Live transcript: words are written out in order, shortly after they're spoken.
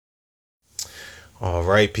All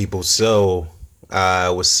right, people. So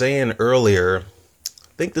I was saying earlier,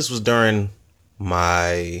 I think this was during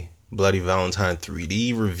my Bloody Valentine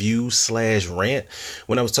 3D review slash rant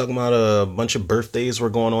when I was talking about a bunch of birthdays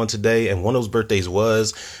were going on today. And one of those birthdays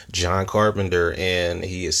was John Carpenter, and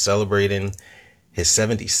he is celebrating his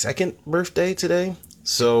 72nd birthday today.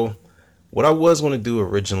 So what I was going to do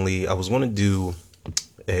originally, I was going to do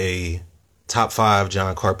a top 5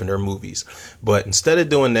 John Carpenter movies. But instead of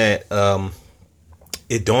doing that,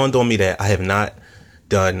 it dawned on me that I have not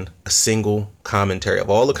done a single commentary. Of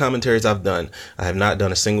all the commentaries I've done, I have not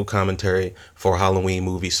done a single commentary for a Halloween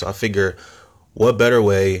movie. So I figure, what better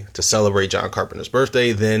way to celebrate John Carpenter's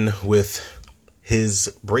birthday than with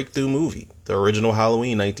his breakthrough movie, the original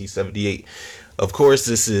Halloween 1978. Of course,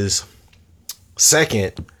 this is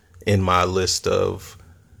second in my list of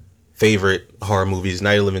favorite horror movies.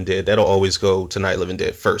 Night of the Living Dead, that'll always go to Night of the Living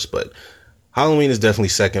Dead first, but Halloween is definitely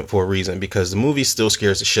second for a reason, because the movie still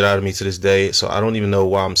scares the shit out of me to this day. So I don't even know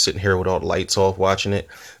why I'm sitting here with all the lights off watching it,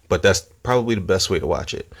 but that's probably the best way to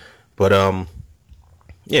watch it. But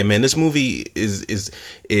yeah, man, this movie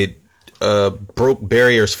broke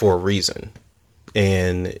barriers for a reason,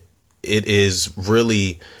 and it is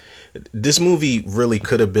really, this movie really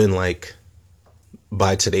could have been, like,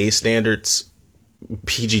 by today's standards,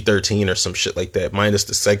 PG-13 or some shit like that, minus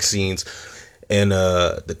the sex scenes and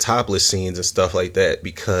the topless scenes and stuff like that,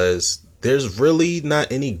 because there's really not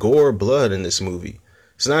any gore or blood in this movie.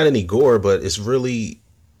 It's not any gore, but it's really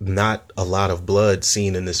not a lot of blood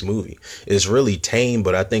seen in this movie. It's really tame,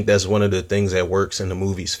 but I think that's one of the things that works in the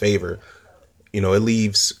movie's favor. You know, it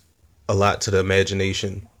leaves a lot to the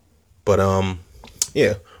imagination. But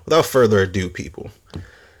yeah, without further ado, people,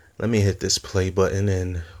 let me hit this play button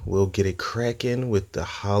and we'll get it cracking with the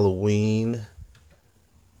Halloween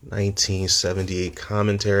 1978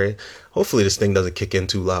 commentary. Hopefully this thing doesn't kick in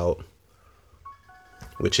too loud,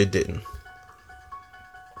 which it didn't.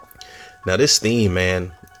 Now this theme,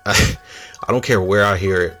 man, I don't care where I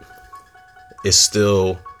hear it, it's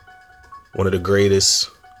still one of the greatest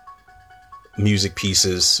music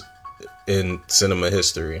pieces in cinema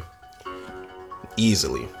history,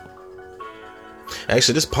 easily.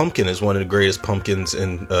 Actually, this pumpkin is one of the greatest pumpkins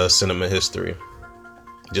in cinema history.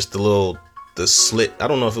 Just the slit, I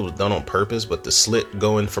don't know if it was done on purpose, but the slit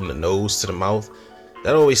going from the nose to the mouth,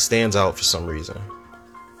 that always stands out for some reason.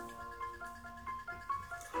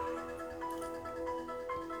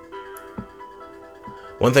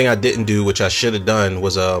 One thing I didn't do, which I should have done,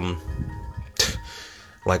 was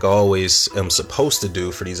like I always am supposed to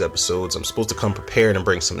do for these episodes, I'm supposed to come prepared and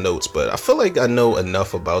bring some notes, but I feel like I know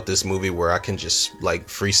enough about this movie where I can just like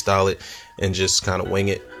freestyle it and just kind of wing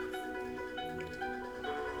it.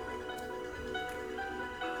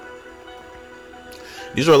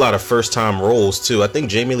 These are a lot of first time roles too. I think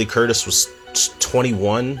Jamie Lee Curtis was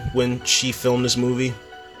 21 when she filmed this movie.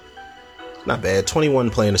 Not bad. 21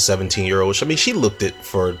 playing a 17-year-old. I mean, she looked it,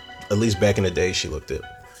 for at least back in the day, she looked it.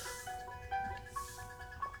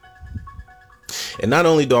 And not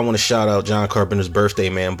only do I want to shout out John Carpenter's birthday,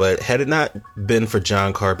 man, but had it not been for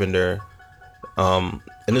John Carpenter, and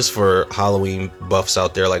this for Halloween buffs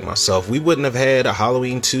out there like myself, we wouldn't have had a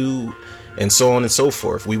Halloween 2 and so on and so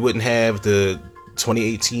forth. We wouldn't have the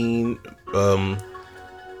 2018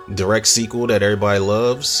 direct sequel that everybody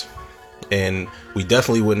loves, and we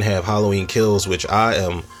definitely wouldn't have Halloween Kills, which I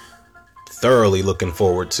am thoroughly looking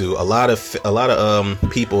forward to. A lot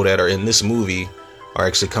of people that are in this movie are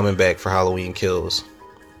actually coming back for Halloween Kills.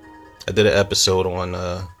 I did an episode on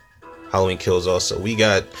Halloween Kills also. We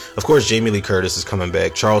got, of course, Jamie Lee Curtis is coming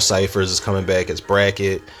back. Charles Cyphers is coming back as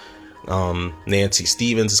Brackett. Nancy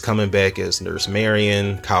Stevens is coming back as Nurse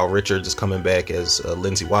Marion. Kyle Richards is coming back as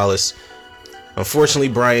Lindsay Wallace. Unfortunately,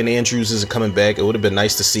 Brian Andrews isn't coming back. It would have been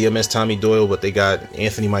nice to see him as Tommy Doyle, but they got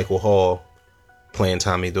Anthony Michael Hall playing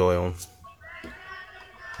Tommy Doyle.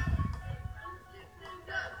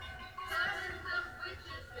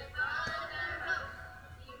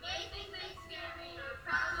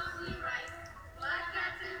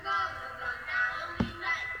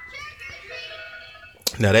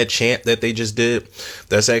 Now that chant that they just did,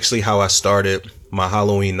 that's actually how I started my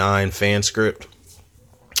Halloween 9 fan script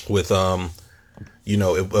with, you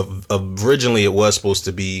know, originally it was supposed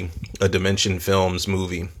to be a Dimension Films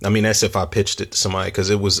movie. I mean, that's if I pitched it to somebody,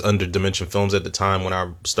 because it was under Dimension Films at the time when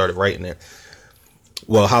I started writing it.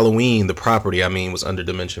 Well, Halloween, the property, I mean, was under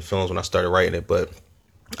Dimension Films when I started writing it, but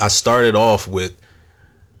I started off with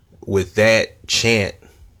that chant,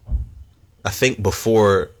 I think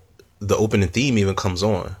before the opening theme even comes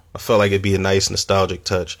on. I felt like it'd be a nice nostalgic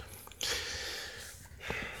touch.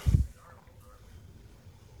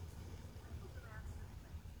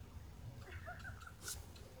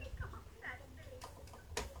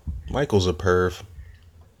 Michael's a perv.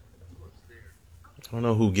 I don't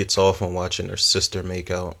know who gets off on watching their sister make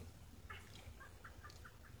out.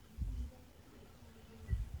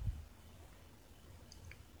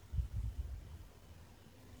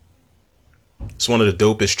 It's one of the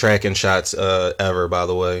dopest tracking shots ever, by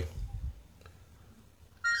the way.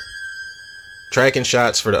 Tracking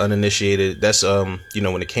shots for the uninitiated, that's when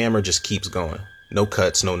the camera just keeps going. No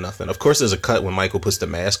cuts, no nothing. Of course there's a cut when Michael puts the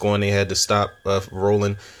mask on, they had to stop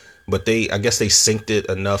rolling. But I guess they synced it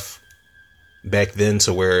enough back then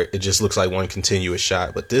to where it just looks like one continuous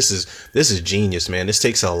shot. But this is genius, man. This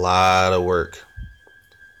takes a lot of work.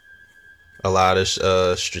 A lot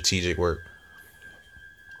of strategic work.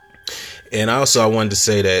 And also I wanted to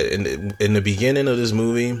say that in the beginning of this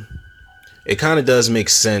movie, it kind of does make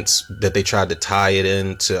sense that they tried to tie it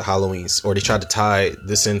into Halloween, or they tried to tie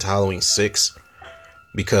this into Halloween 6,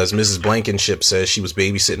 because Mrs. Blankenship says she was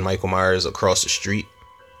babysitting Michael Myers across the street.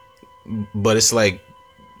 But it's like,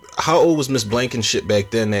 how old was Miss Blankenship back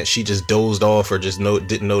then that she just dozed off or just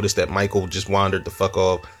didn't notice that Michael just wandered the fuck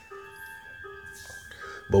off?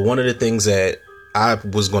 But one of the things that I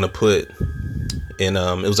was going to put in,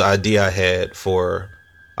 it was an idea I had for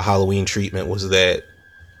a Halloween treatment, was that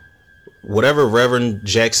whatever Reverend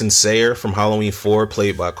Jackson Sayre from Halloween 4,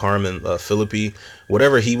 played by Carmen Philippi,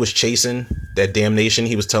 whatever he was chasing, that damnation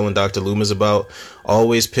he was telling Dr. Loomis about,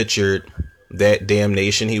 always pictured that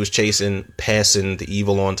damnation he was chasing passing the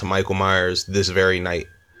evil on to Michael Myers this very night.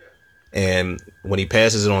 And when he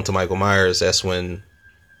passes it on to Michael Myers, that's when,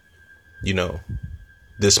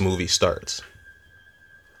 this movie starts.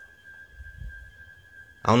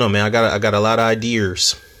 I don't know, man. I got a lot of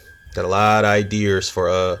ideas. Got a lot of ideas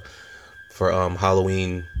for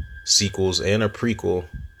Halloween sequels and a prequel.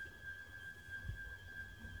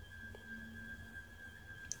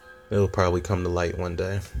 It'll probably come to light one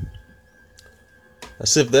day.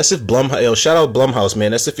 That's if Blumhouse. Yo, shout out Blumhouse, man.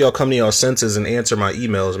 That's if y'all come to y'all senses and answer my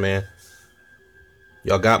emails, man.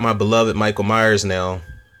 Y'all got my beloved Michael Myers now.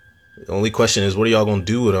 The only question is, what are y'all gonna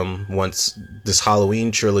do with him once this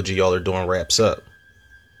Halloween trilogy y'all are doing wraps up?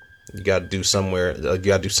 You gotta do something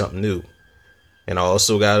new. And I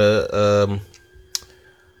also got a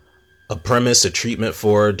premise, a treatment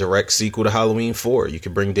for a direct sequel to Halloween 4. You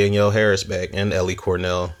could bring Danielle Harris back and Ellie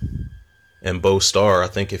Cornell and Bo Starr, I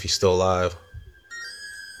think, if he's still alive.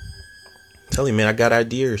 Tell you, man, I got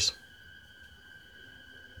ideas.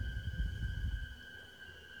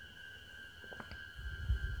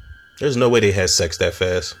 There's no way they had sex that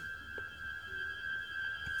fast.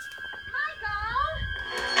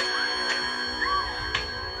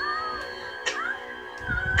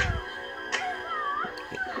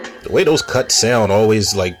 The way those cuts sound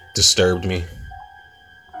always disturbed me.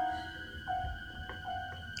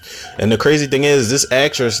 And the crazy thing is, this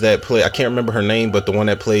actress that I can't remember her name, but the one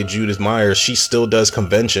that played Judith Myers, she still does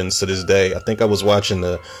conventions to this day. I think I was watching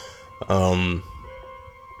the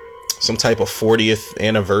some type of 40th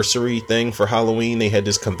anniversary thing for Halloween. They had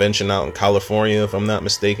this convention out in California, if I'm not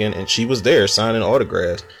mistaken, and she was there signing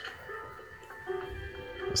autographs.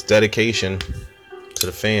 It's dedication to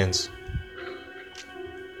the fans.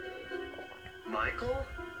 Michael?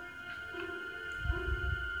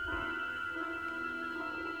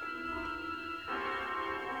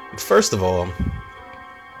 First of all,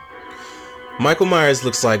 Michael Myers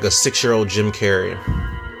looks like a 6-year-old Jim Carrey.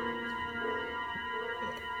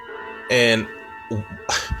 And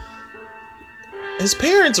his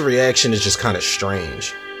parents' reaction is just kind of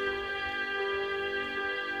strange.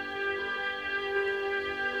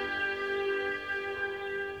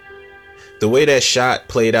 The way that shot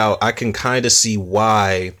played out, I can kind of see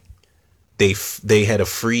why they had a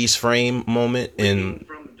freeze frame moment in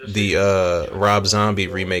the Rob Zombie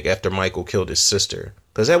remake after Michael killed his sister.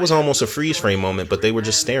 Because that was almost a freeze frame moment, but they were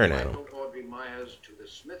just staring at him.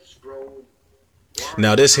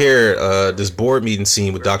 Now this board meeting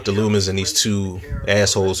scene with Dr. Loomis and these two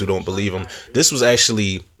assholes who don't believe him, this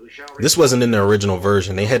wasn't in the original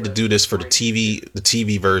version. They had to do this for the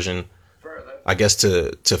TV version, I guess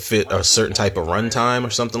to fit a certain type of runtime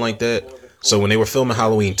or something like that. So when they were filming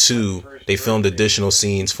Halloween 2, they filmed additional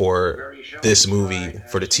scenes for this movie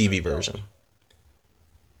for the TV version.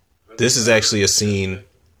 This is actually a scene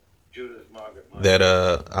that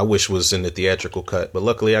I wish was in the theatrical cut, but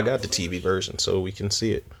luckily I got the TV version so we can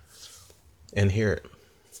see it and hear it.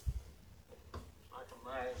 Michael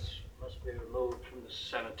Myers must be removed from the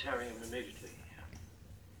sanitarium immediately.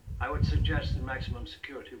 I would suggest the maximum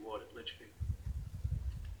security ward at Litchfield.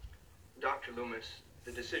 Dr. Loomis,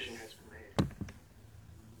 the decision has been made.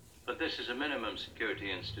 But this is a minimum security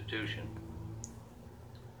institution.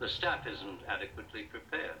 The staff isn't adequately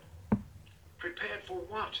prepared. Prepared for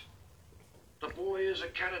what? The boy is a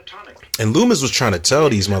catatonic. And Loomis was trying to tell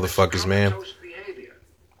these motherfuckers, man. Comatose behavior.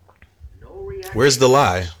 No reaction Where's the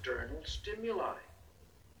lie? to external stimuli.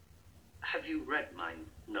 Have you read my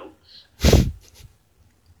notes?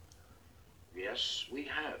 Yes, we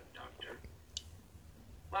have, Doctor.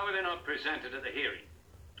 Why were they not presented at the hearing?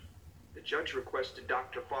 The judge requested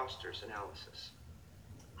Dr. Foster's analysis.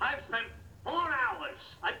 I've spent 4 hours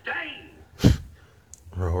a day.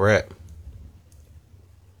 Real rap.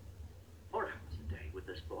 4 hours a day with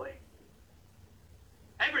this boy.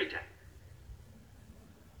 Every day.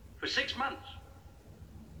 For 6 months.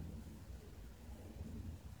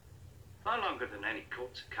 Far longer than any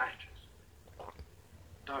court psychiatrist.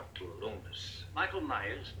 Dr. Loomis. Michael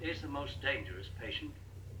Myers is the most dangerous patient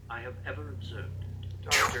I have ever observed.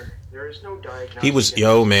 Doctor, there is no diagnosis. He was,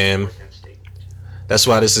 yo, man. That's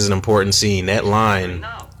why this is an important scene. That line,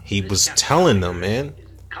 he was telling them, man.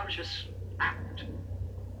 Conscious act.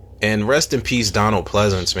 And rest in peace, Donald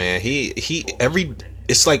Pleasance, man.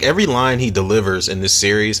 It's like every line he delivers in this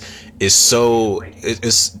series is so,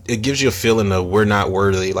 it gives you a feeling of we're not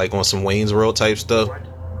worthy, like on some Wayne's World type stuff.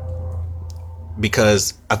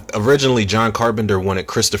 Because originally John Carpenter wanted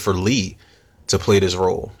Christopher Lee to play this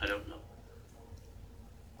role. I don't know.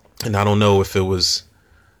 And I don't know if it was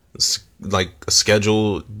like a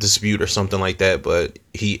schedule dispute or something like that, but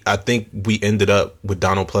I think we ended up with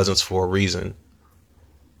Donald Pleasance for a reason.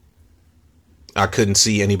 I couldn't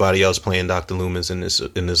see anybody else playing Dr. Loomis in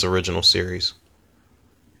this original series.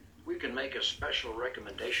 We can make a special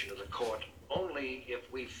recommendation to the court only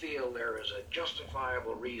if we feel there is a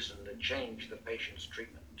justifiable reason to change the patient's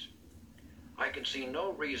treatment. I can see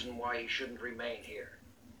no reason why he shouldn't remain here.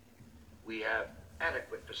 We have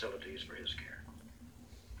adequate facilities for his care.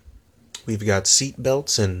 We've got seat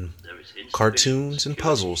belts and There is insufficient cartoons and security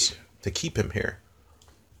puzzles here. to keep him here.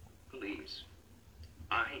 Please,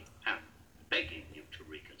 I am begging you to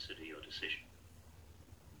reconsider your decision.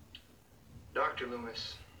 Dr.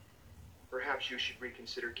 Loomis, perhaps you should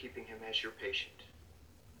reconsider keeping him as your patient.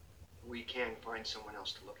 We can find someone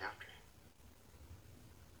else to look after him.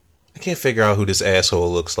 I can't figure out who this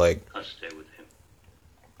asshole looks like. I'll stay with him.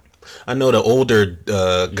 I know the older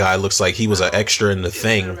guy looks like he was an extra in The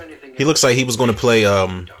Thing. He looks like he was going to play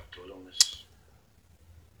Dr. Loomis.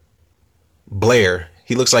 Blair.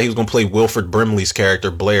 He looks like he was going to play Wilford Brimley's character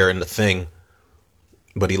Blair in The Thing,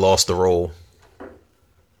 but he lost the role.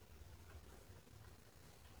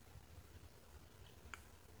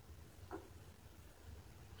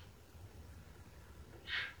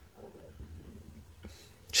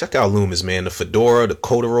 Check out Loomis, man. The fedora, the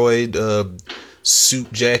corduroy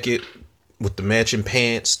suit jacket with the matching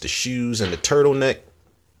pants, the shoes, and the turtleneck.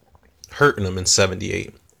 Hurting him in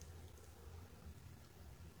 78.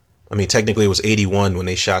 I mean, technically it was 81 when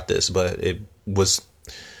they shot this, but it was...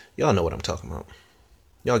 Y'all know what I'm talking about.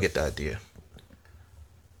 Y'all get the idea.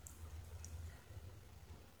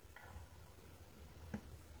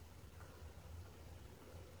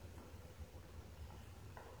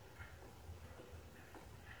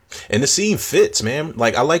 And the scene fits, man.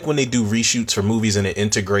 Like, I like when they do reshoots for movies and it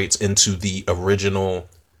integrates into the original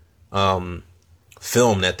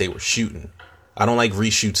film that they were shooting. I don't like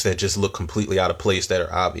reshoots that just look completely out of place that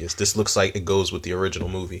are obvious. This looks like it goes with the original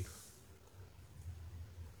movie.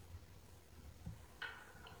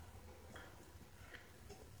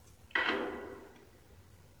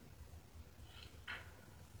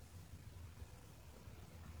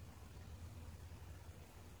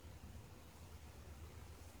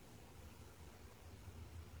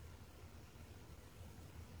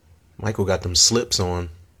 Michael got them slips on.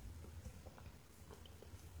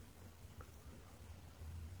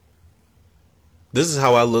 This is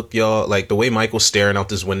how I look, y'all. Like, the way Michael's staring out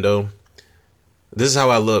this window. This is how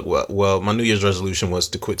I look. Well, my New Year's resolution was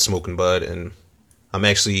to quit smoking bud, and I'm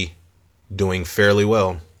actually doing fairly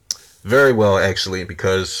well. Very well, actually,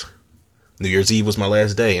 because New Year's Eve was my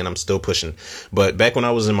last day, and I'm still pushing. But back when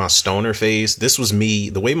I was in my stoner phase, this was me.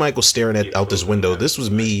 The way Michael's staring out this window, this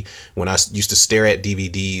was me when I used to stare at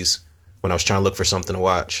DVDs when I was trying to look for something to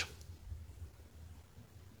watch.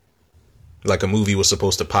 Like a movie was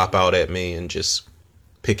supposed to pop out at me and just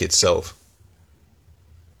pick itself.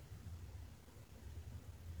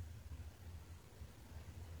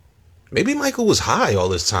 Maybe Michael was high all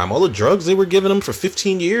this time. All the drugs they were giving him for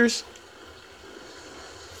 15 years.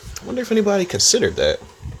 I wonder if anybody considered that.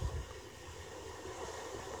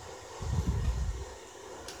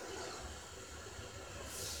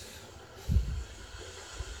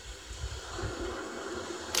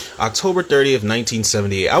 October 30th,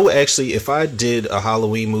 1978. I would actually, if I did a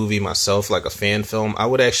Halloween movie myself, like a fan film, I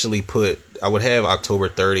would have October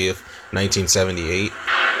 30th, 1978.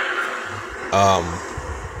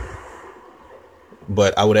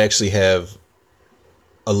 But I would actually have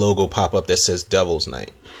a logo pop up that says Devil's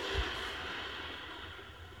Night.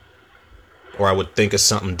 Or I would think of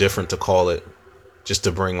something different to call it, just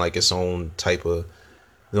to bring like its own type of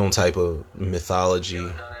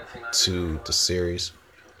mythology to the series.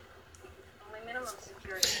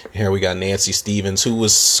 Here we got Nancy Stevens, who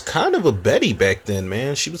was kind of a Betty back then,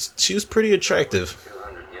 man. She was pretty attractive.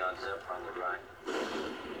 The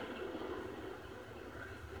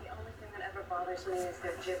only thing that ever bothers me is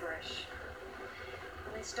their gibberish.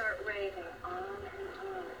 When they start raving on and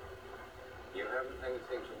on. You haven't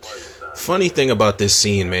anything to worry about. Funny thing about this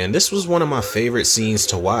scene, man, this was one of my favorite scenes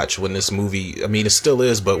to watch when this movie, I mean, it still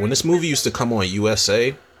is, but when this movie used to come on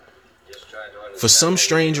USA, for some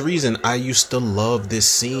strange reason, I used to love this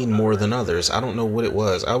scene more than others. I don't know what it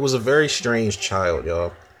was. I was a very strange child,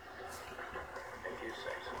 y'all. If you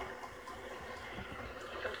say so.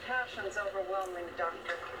 Compassion's overwhelming,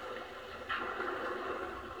 Doctor.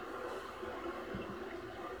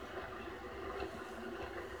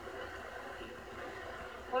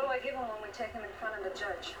 What do I give him when we take him in front of the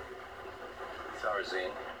judge? Thorazine,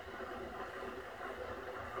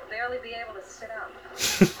 Barely be able to sit up.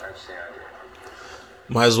 that's the idea.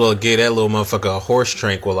 Might as well give that little motherfucker a horse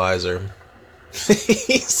tranquilizer.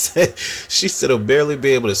 She said he'll barely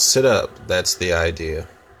be able to sit up. That's the idea.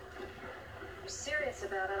 You're serious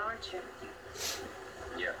about it, aren't you?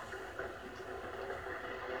 Yeah.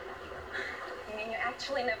 You mean you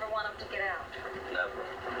actually never want him to get out? Never.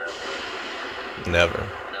 Never. Never.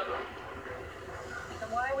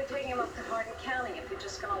 Then why are we taking him up to Hardin County if you're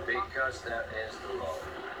just gonna lock Because that is the law.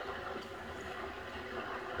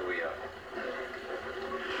 Here we are.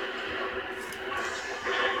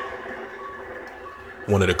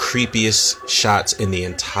 One of the creepiest shots in the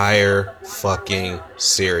entire fucking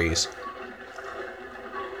series.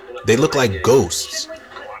 They look like ghosts.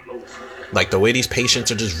 Like the way these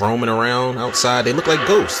patients are just roaming around outside, they look like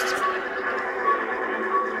ghosts.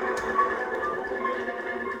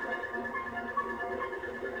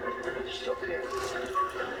 Stop here.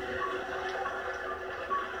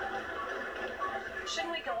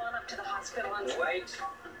 Shouldn't we go on up to the hospital and Wait.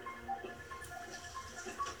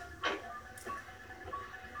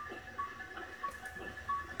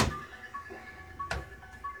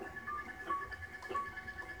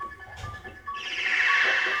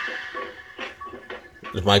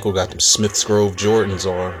 Michael got them Smith's Grove Jordans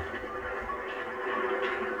on.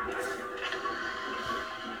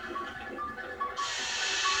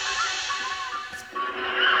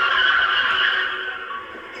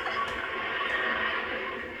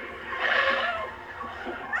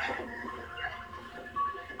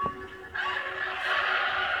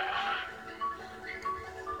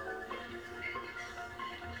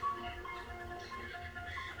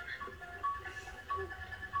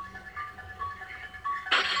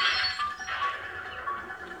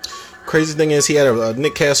 Crazy thing is, he had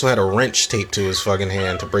Nick Castle had a wrench taped to his fucking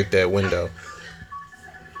hand to break that window.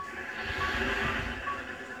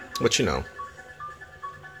 But you know,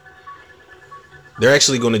 they're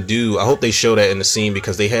actually going to do. I hope they show that in the scene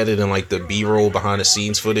because they had it in like the B-roll behind the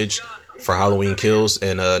scenes footage for Halloween Kills,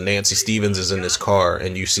 and Nancy Stevens is in this car,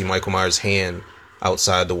 and you see Michael Myers' hand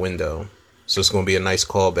outside the window. So it's going to be a nice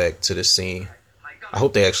callback to this scene. I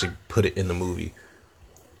hope they actually put it in the movie.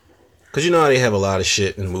 Because you know how they have a lot of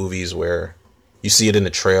shit in movies where you see it in the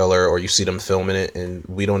trailer or you see them filming it and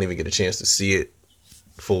we don't even get a chance to see it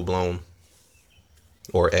full blown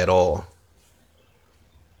or at all.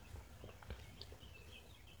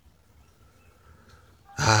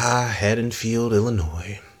 Haddonfield,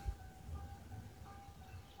 Illinois.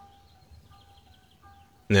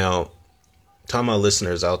 Now, to all my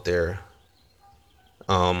listeners out there,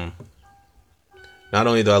 not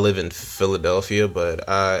only do I live in Philadelphia, but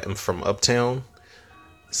I am from uptown.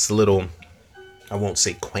 It's a little, I won't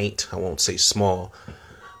say quaint, I won't say small,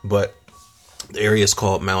 but the area is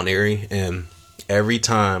called Mount Airy, and every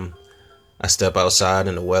time I step outside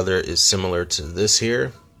and the weather is similar to this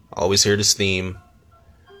here, I always hear this theme,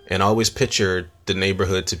 and I always picture the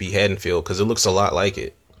neighborhood to be Haddonfield, because it looks a lot like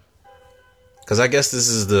it. Because I guess this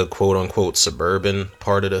is the quote-unquote suburban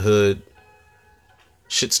part of the hood.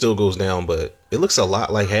 Shit still goes down, but it looks a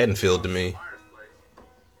lot like Haddonfield to me.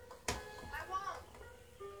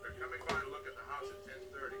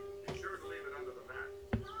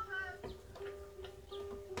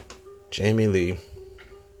 Jamie Lee. You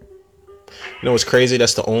know what's crazy?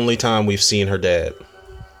 That's the only time we've seen her dad.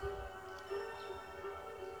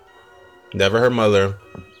 Never her mother.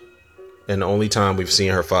 And the only time we've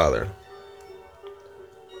seen her father.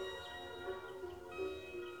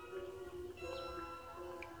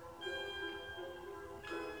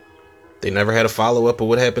 They never had a follow-up of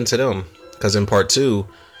what happened to them. Because in part 2,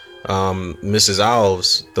 Mrs.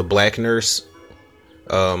 Alves, the black nurse,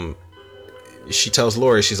 she tells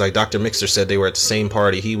Laurie, she's like, Dr. Mixer said they were at the same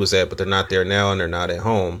party he was at, but they're not there now and they're not at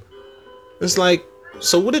home. It's like,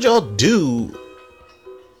 so what did y'all do?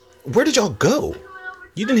 Where did y'all go?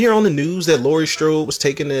 You didn't hear on the news that Laurie Strode was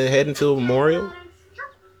taken to Haddonfield Memorial?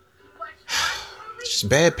 It's just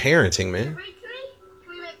bad parenting, man.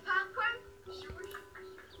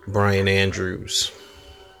 Brian Andrews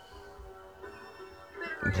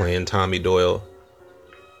playing Tommy Doyle.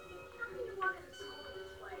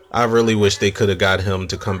 I really wish they could have got him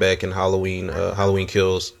to come back in Halloween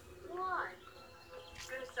Kills.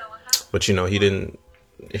 But you know, he didn't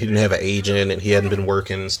have an agent and he hadn't been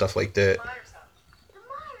working and stuff like that.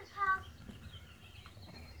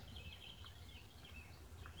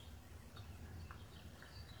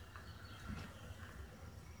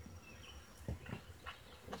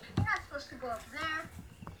 You're not supposed to go up there.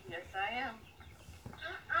 Yes, I am.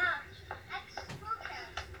 That's okay.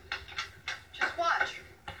 Just watch.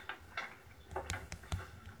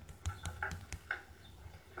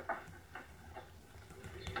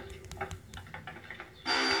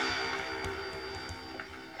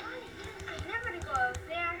 Never to go up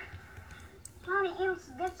there. Bonnie Hills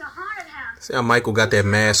gets a haunted house. See how Michael got that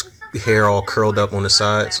mask hair all curled up on the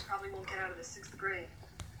sides? Probably won't get out of the 6th grade.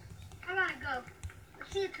 I gotta go.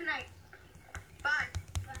 I'll see you tonight. Bye.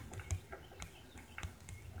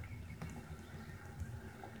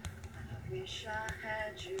 I wish I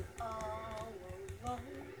had you all alone.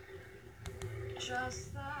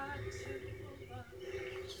 Just the two of us.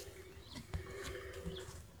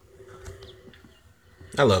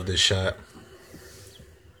 I love this shot.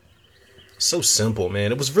 So simple,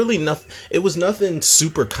 man. It was really nothing. It was nothing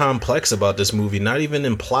super complex about this movie, not even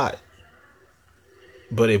in plot.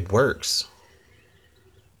 But it works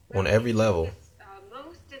on every level.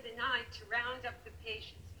 Most of the night to round up the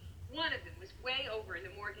patients. One of them was way over in the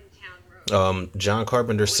Morgantown Road. John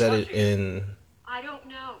Carpenter said it in, I don't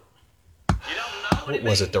know. what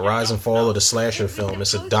was it, The Rise and Fall of the Slasher Film.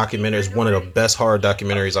 It's a documentary. It's one of the best horror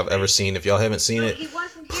documentaries I've ever seen. If y'all haven't seen it,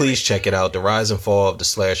 please check it out. The Rise and Fall of the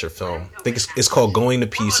Slasher Film. I think it's called Going to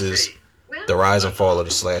Pieces, The Rise and Fall of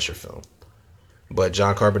the Slasher Film. But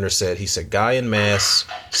John Carpenter said, he said, guy in mask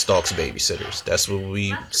stalks babysitters. That's what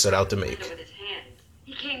we set out to make. With his hands.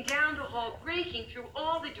 He came down the hall, breaking through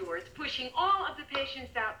all the doors, pushing all of the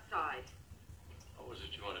patients outside. What was it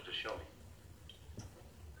you wanted to show me?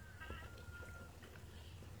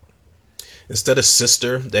 Instead of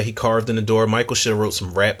sister that he carved in the door, Michael should have wrote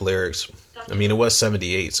some rap lyrics. I mean, it was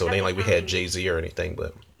 78, so it ain't like we had Jay-Z or anything,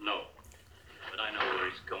 but... No. But I know where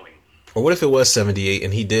he's going. Or what if it was 78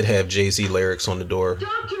 and he did have Jay-Z lyrics on the door?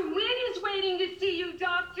 Dr. Wynn is waiting to see you,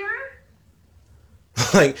 Doctor.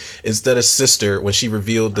 Like, instead of sister, when she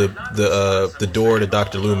revealed the door to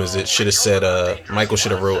Dr. Loomis, it should have said, Michael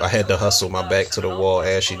should have wrote, I had to hustle my back to the wall,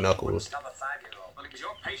 ashy knuckles. Well, it was your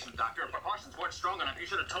patient, doctor. If precautions weren't strong enough, you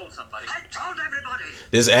should have told somebody. I told everybody.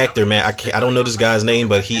 This actor, man, I don't know this guy's name,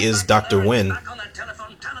 but he is Dr. Wynn, Back on that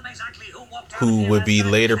telephone, tell him exactly who walked out who here would be last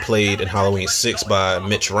night. later played in Halloween 6 by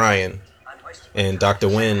Mitch Ryan. And Dr.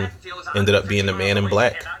 Wynn ended up being the man in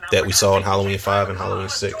black that we saw in Halloween 5 and Halloween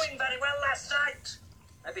 6. Doing very well last night.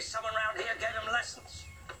 Maybe someone around here gave him lessons.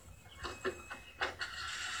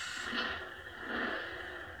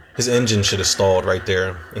 His engine should have stalled right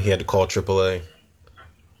there, and he had to call AAA.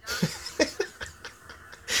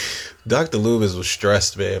 Dr. Loomis was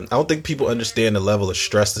stressed, man. I don't think people understand the level of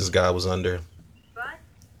stress this guy was under. But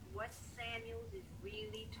what Samuels is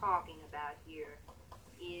really talking about here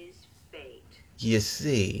is fate. You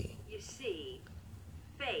see. You see,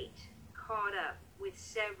 fate caught up with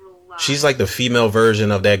several lives. She's like the female version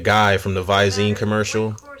of that guy from the Visine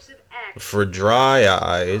commercial. For dry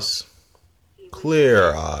eyes,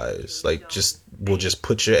 clear eyes. Like, we'll just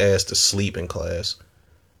put your ass to sleep in class.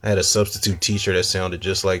 I had a substitute teacher that sounded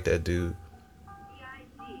just like that dude.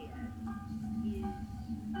 The idea is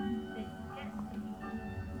that destiny is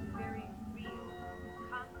a very real,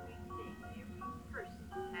 concrete thing every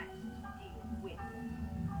person has to deal with.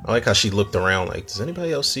 I like how she looked around like, does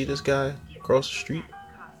anybody else see this guy across the street?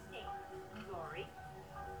 Lori,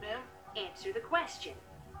 answer the question.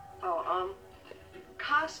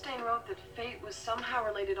 Costain wrote that fate was somehow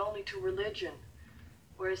related only to religion,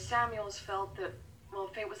 whereas Samuels felt that, well,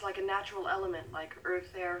 fate was like a natural element, like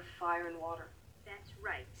earth, air, fire, and water. That's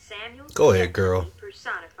right. Samuels Go ahead, girl.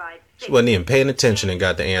 personified fate. She wasn't even paying attention and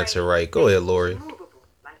got the answer right. Go ahead, Lori. It's movable,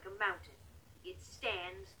 like a mountain. It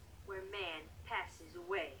stands where man passes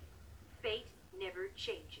away. Fate never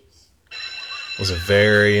changes. It was a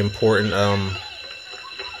very important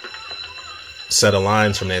set of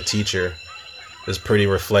lines from that teacher is pretty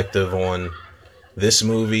reflective on this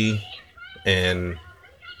movie and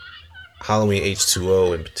Halloween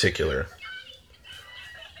H2O in particular.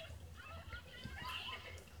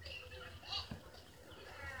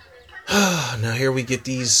 Now here we get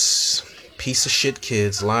these piece of shit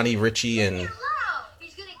kids, Lonnie, Richie, and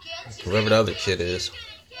whoever the other kid is.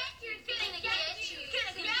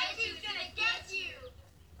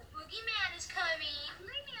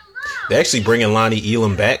 They're actually bringing Lonnie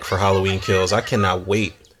Elam back for Halloween Kills. I cannot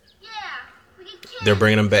wait. They're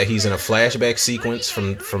bringing him back. He's in a flashback sequence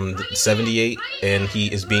from 78, and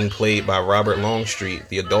he is being played by Robert Longstreet,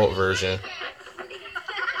 the adult version.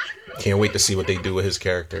 Can't wait to see what they do with his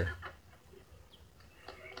character.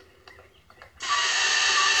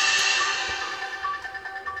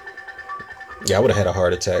 Yeah, I would have had a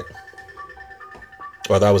heart attack.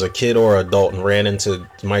 Whether I was a kid or an adult and ran into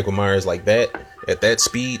Michael Myers like that, at that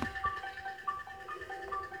speed.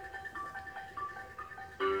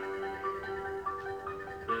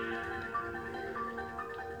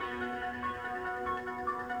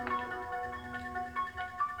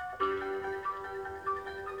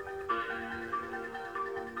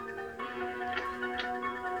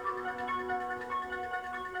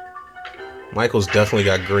 Michael's definitely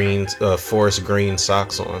got green, forest green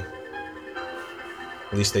socks on.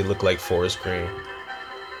 At least they look like forest green.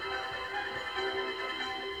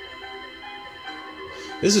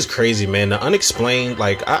 This is crazy, man. The unexplained,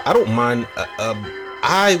 like, I don't mind.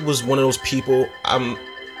 I was one of those people.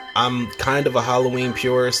 I'm kind of a Halloween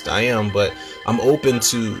purist. I am, but I'm open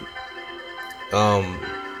to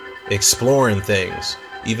exploring things,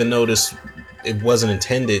 even though it wasn't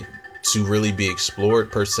intended to really be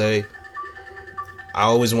explored per se. I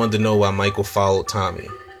always wanted to know why Michael followed Tommy.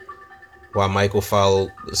 Why Michael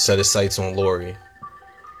set his sights on Laurie.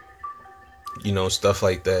 You know, stuff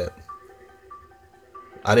like that.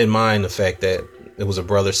 I didn't mind the fact that it was a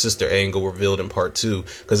brother-sister angle revealed in part 2.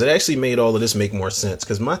 Because it actually made all of this make more sense.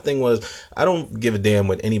 Because my thing was, I don't give a damn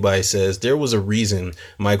what anybody says. There was a reason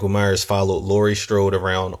Michael Myers followed Laurie Strode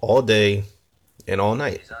around all day and all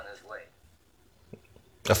night. He's on his way.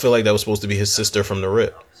 I feel like that was supposed to be his sister from the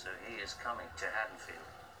rip.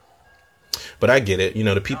 But I get it. You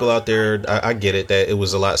know, the people out there, I get it that it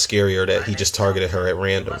was a lot scarier that he just targeted her at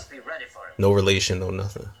random. No relation, no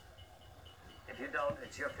nothing. If you don't,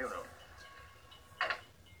 it's your funeral.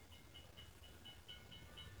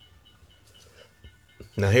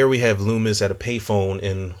 Now here we have Loomis at a payphone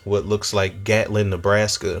in what looks like Gatlin,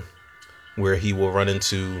 Nebraska, where he will run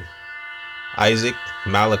into Isaac,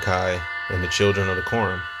 Malachi, and the children of the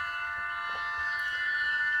Quorum.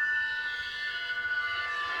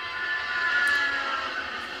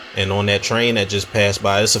 And on that train that just passed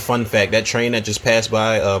by, it's a fun fact, that train that just passed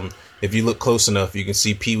by, if you look close enough, you can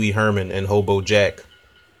see Pee Wee Herman and Hobo Jack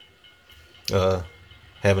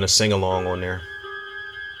having a sing-along on there.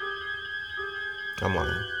 Come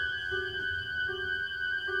on.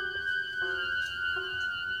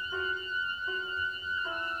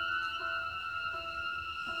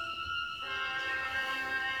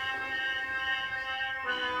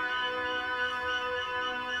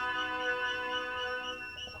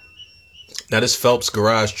 Now this Phelps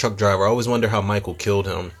garage truck driver, I always wonder how Michael killed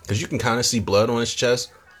him. Because you can kind of see blood on his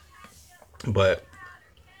chest. But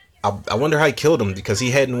I wonder how he killed him. Because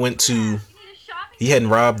he hadn't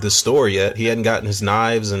robbed the store yet. He hadn't gotten his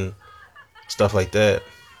knives and stuff like that.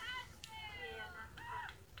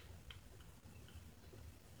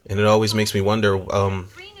 And it always makes me wonder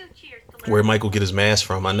where Michael get his mask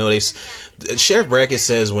from. I know Sheriff Brackett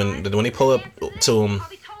says when they pull up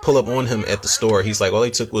on him at the store, he's like, all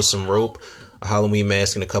he took was some rope, a Halloween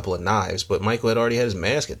mask, and a couple of knives. But Michael had already had his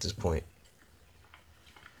mask at this point.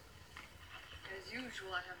 As usual,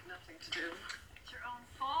 I have nothing to do. It's your own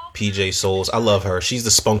fault. PJ Souls, I love her. She's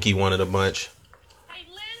the spunky one of the bunch. Hey,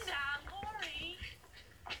 Linda, Lori,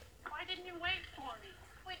 why didn't you wait for me?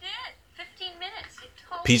 We did. 15 minutes.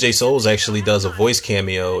 PJ Souls actually does a voice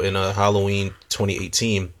cameo in Halloween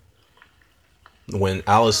 2018 when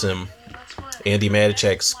Allison, Andy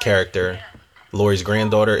Matichak's character, Laurie's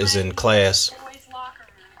granddaughter, is in class,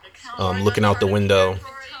 looking out the window.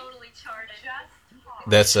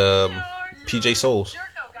 That's PJ Souls,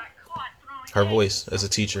 her voice as a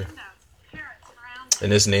teacher.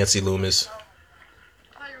 And this Nancy Loomis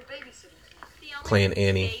playing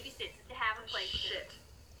Annie.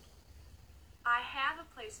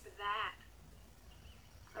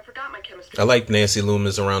 I liked Nancy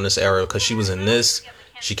Loomis around this era because she was in this.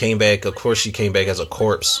 She came back, of course, she came back as a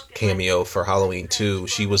corpse cameo for Halloween 2.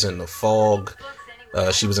 She was in The Fog.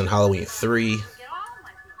 She was in Halloween 3.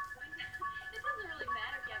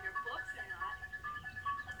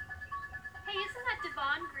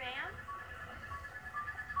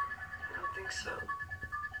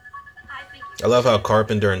 I love how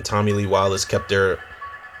Carpenter and Tommy Lee Wallace kept their...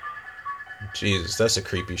 Jesus, that's a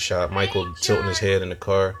creepy shot. Michael tilting his head in the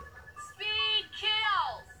car. Speed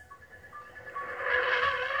kills!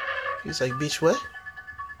 He's like, bitch, what?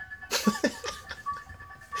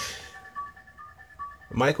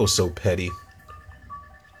 Michael's so petty. God,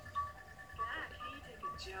 can you take a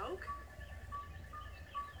joke?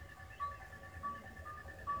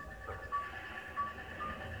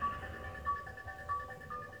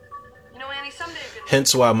 You know, Annie, someday you're gonna...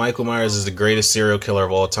 Hence why Michael Myers is the greatest serial killer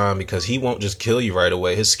of all time, because he won't just kill you right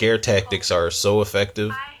away. His scare tactics are so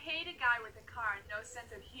effective. I hate a guy with a car and no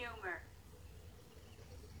sense of humor.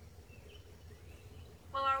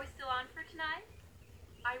 Well, are we still on for tonight?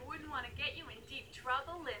 I wouldn't want to get you in deep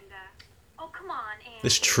trouble, Linda. Oh, come on, Anne.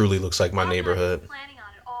 This truly looks like my I've been neighborhood. planning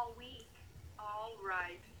on it all week. All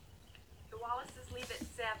right. The Wallaces leave at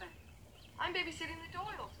 7. I'm babysitting the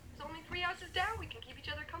Doyles. It's only 3 houses down. We can keep each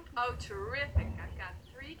other company. Oh, terrific. I've got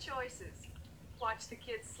 3 choices. Watch the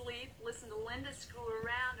kids sleep, listen to Linda screw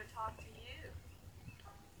around, or talk to you.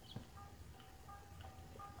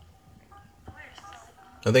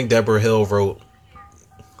 I think Deborah Hill wrote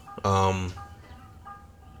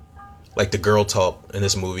like the girl talk in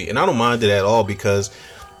this movie, and I don't mind it at all, because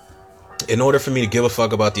in order for me to give a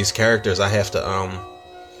fuck about these characters, I have to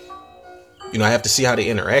I have to see how they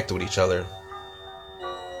interact with each other.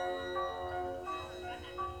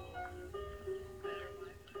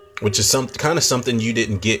 Which is something you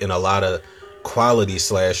didn't get in a lot of quality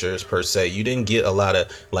slashers per se. You didn't get a lot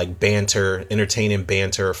of like banter, entertaining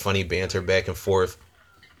banter, funny banter back and forth.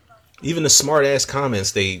 Even the smart ass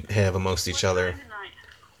comments they have amongst each other. I don't know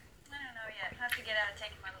yet. I have to get out and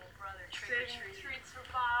take my little brother trick-or-treating. Treats for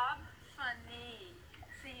Bob. Funny.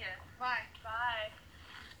 See ya. Bye. Bye.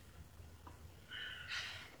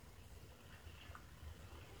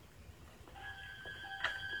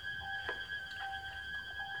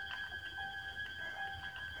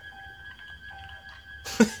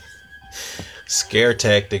 Scare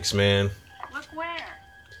tactics, man. Look where?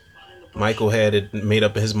 Michael had it made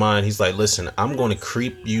up in his mind. He's like, listen, I'm going to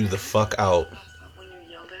creep you the fuck out When you're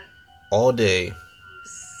yelled at. all day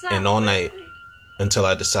and all night until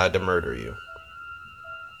I decide to murder you.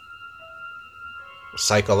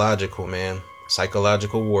 Psychological, man.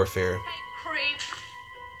 Psychological warfare. Hey, creep.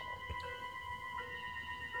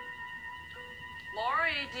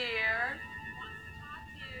 Lori, dear.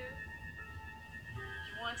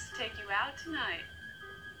 He wants to take you out tonight.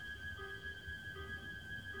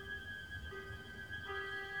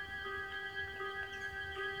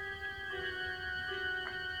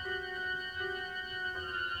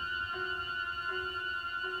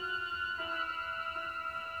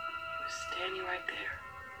 He was standing right there.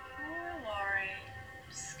 Poor Lori.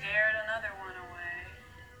 Scared another one away.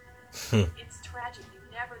 It's tragic you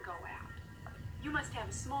never go out. You must have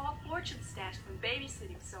a small fortune stashed from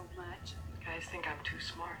babysitting so much. Guys think I'm too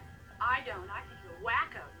smart. I don't. I think you're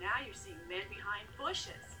wacko. Now you're seeing men behind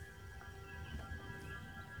bushes.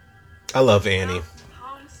 I love Annie.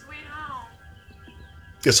 Home sweet home.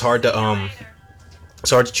 It's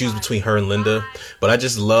hard to choose between her and Linda, but I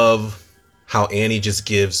just love how Annie just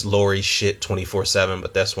gives Lori shit 24/7,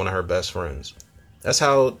 but that's one of her best friends. That's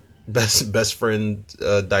how best friend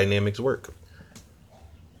dynamics work.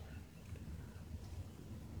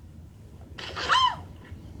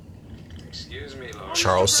 Excuse me, Laura.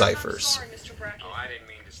 Charles Cyphers. Sorry, Mr. Brackett. Oh, I didn't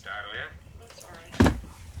mean to startle you. That's all right.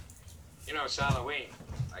 You know, it's Halloween.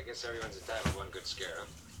 I guess everyone's entitled to one good scare, huh?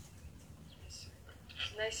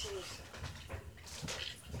 Nice seeing you, sir.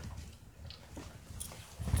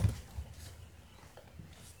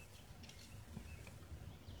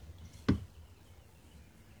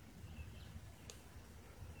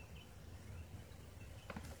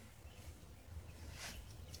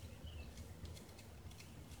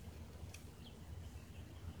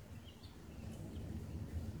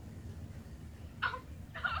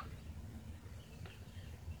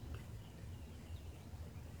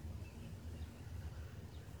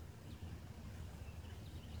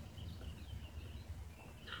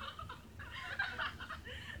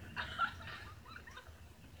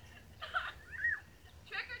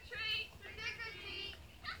 Trick or treat! Trick or treat!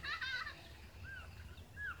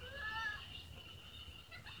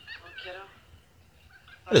 Well, kiddo.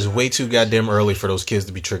 It is way too goddamn early for those kids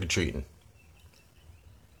to be trick-or-treating.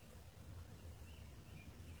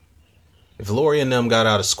 If Lori and them got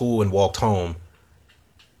out of school and walked home,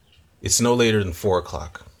 it's no later than 4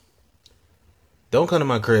 o'clock. Don't come to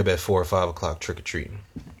my crib at 4 or 5 o'clock trick-or-treating,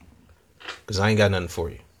 because I ain't got nothing for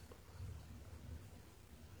you.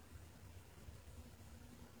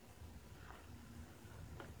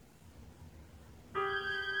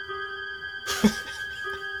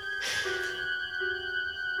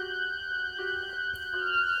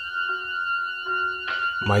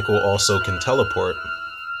 Michael also can teleport.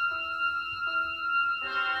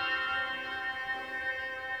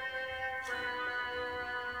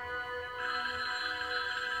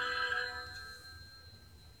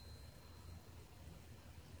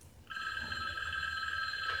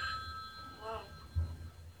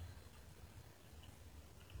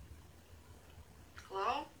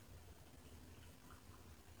 Hello?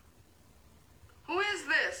 Who is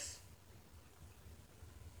this?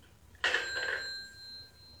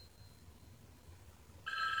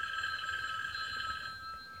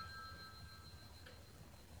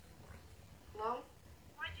 Hello?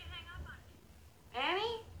 Why'd you hang up on me?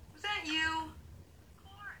 Annie? Was that you? Of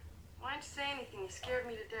course. Why didn't you say anything? You scared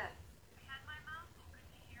me to death. I had my mouth open.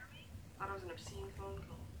 Could you hear me? Thought it was an obscene phone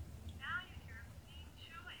call. Now you hear obscene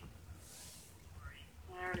chewing. Sorry.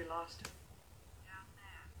 I already lost it. Down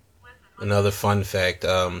there. Listen, Another fun fact,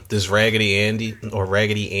 this Raggedy Andy or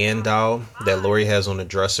Raggedy Ann doll that Lori has on the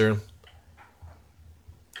dresser,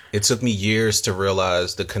 it took me years to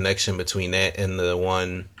realize the connection between that and the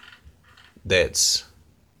one that's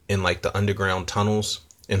in like the underground tunnels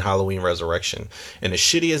in Halloween Resurrection. And as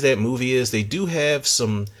shitty as that movie is, they do have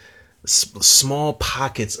some small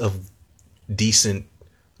pockets of decent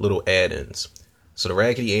little add-ins. So the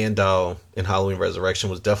Raggedy Ann doll in Halloween Resurrection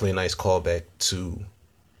was definitely a nice callback to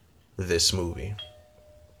this movie.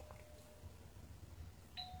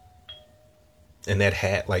 And that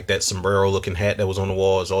hat, like that sombrero looking hat that was on the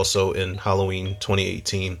wall, is also in Halloween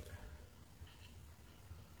 2018.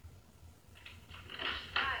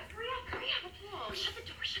 hurry up. Whoa, shut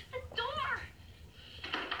the door.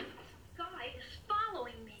 This guy is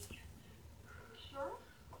following me. Sure?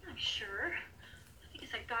 I'm sure. I think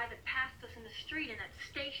it's that guy that passed us in the street in that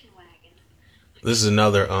station wagon. This is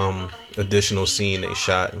another additional scene they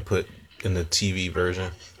shot and put in the TV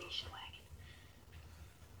version. Station wagon.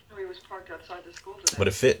 Oh, he was parked outside the school today. But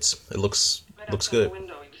it fits. It looks Right looks outside good. the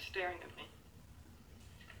window, he was staring at me.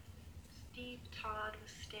 Steve Todd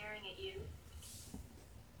was staring at you.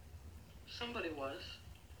 Somebody was.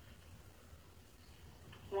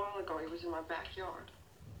 A while ago, he was in my backyard.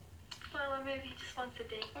 Well, or maybe he just wants a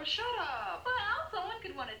date. Oh, shut up! Well, someone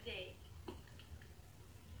could want a date.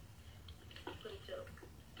 Little joke.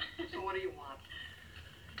 So what do you want?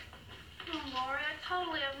 Oh, Lori, I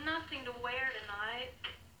totally have nothing to wear tonight.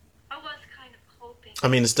 I was kind of hoping. I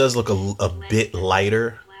mean, this does look a bit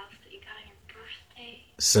lighter, Blouse that you got on your birthday.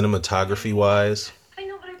 cinematography wise. I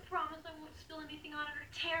know, but I promise I won't spill anything on it or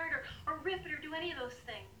tear it or rip it or do any of those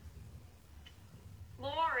things.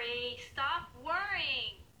 Lori, stop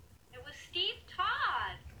worrying. It was Steve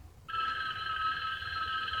Todd.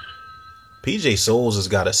 PJ Souls has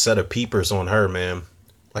got a set of peepers on her, man.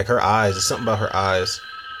 Like her eyes, there's something about her eyes.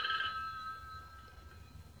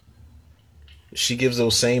 She gives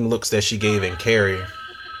those same looks that she gave in Carrie.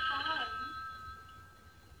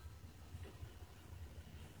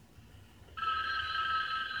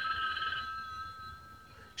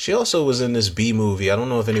 She also was in this B movie. I don't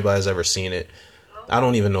know if anybody's ever seen it. I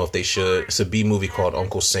don't even know if they should. It's a B movie called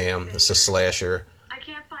Uncle Sam. It's a slasher. I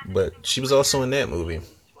can't find But she was also in that movie.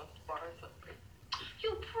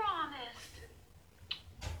 You promised.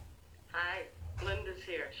 Hi, Linda's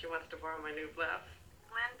here. She wants to borrow my new blouse.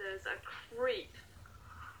 Linda's a creep.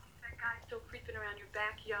 That guy's still creeping around your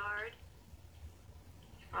backyard.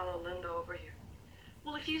 Follow Linda over here.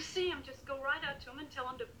 Well, if you see him, just go right up to him and tell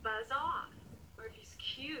him to buzz off. Or if he's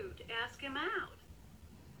cute, ask him out.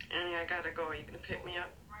 Annie, I gotta go. Are you gonna pick me up?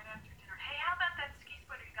 Right after dinner. Hey, how about that ski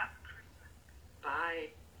sweater you got for Christmas? Bye.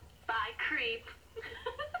 Bye, creep.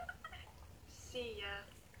 See ya.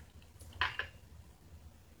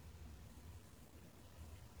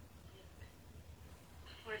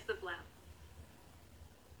 Where's the blouse?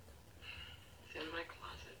 It's in my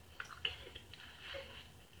closet.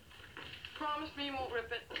 Promise me you won't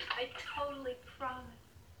rip it. I totally promise.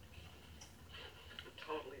 I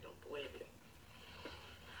totally don't believe you.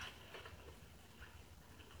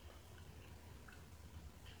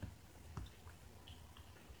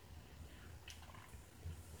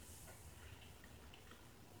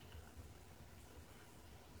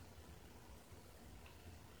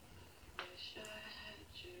 Wish I had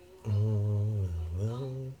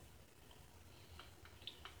you.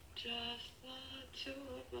 Just the two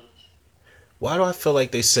of us. Why do I feel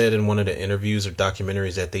like they said in one of the interviews or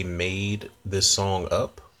documentaries that they made this song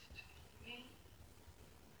up?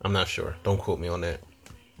 I'm not sure. Don't quote me on that.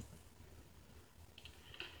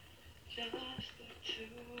 Just the two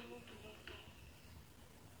of us.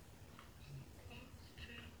 Close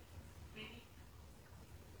to me.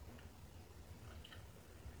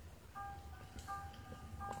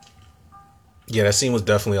 Yeah, that scene was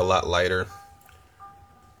definitely a lot lighter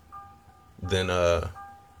than the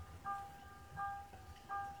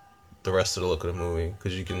rest of the look of the movie,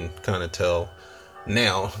 because you can kind of tell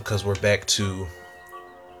now, because we're back to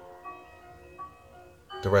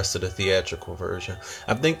the rest of the theatrical version.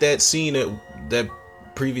 I think that scene, that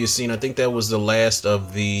previous scene, I think that was the last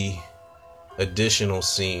of the additional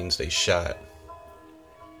scenes they shot.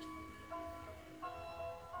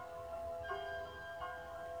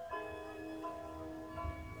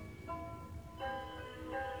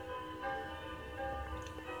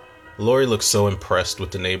 Laurie looks so impressed with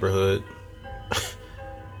the neighborhood.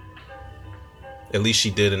 At least she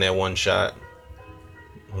did in that one shot.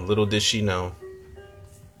 Little did she know.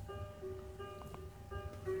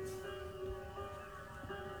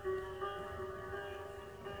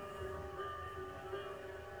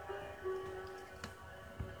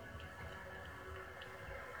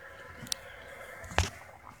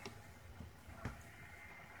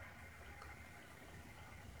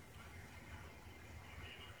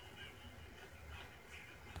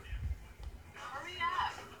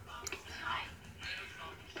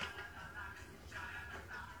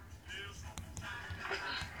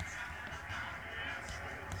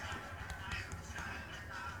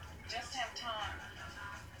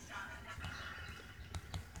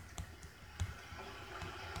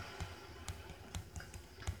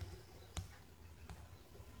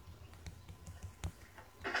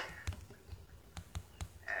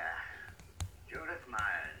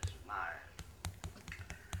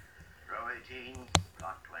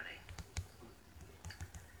 Block 20.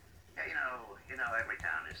 Yeah, you know, every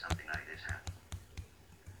town is something like this happening.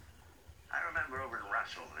 I remember over in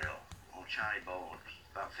Russellville, old Charlie Bowles,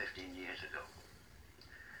 about 15 years ago.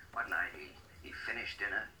 One night he finished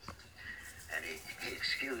dinner, and he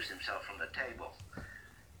excused himself from the table,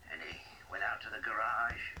 and he went out to the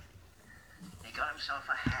garage. He got himself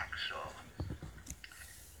a hacksaw,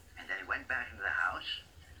 and then he went back into the house,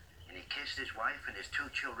 and he kissed his wife and his 2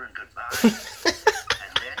 children goodbye.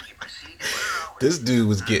 And then he proceeded. This dude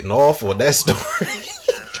was getting off on that story.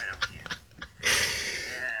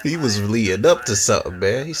 He was leading up to something,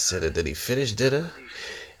 man. He said that he finished dinner,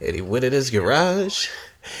 and he went in his garage,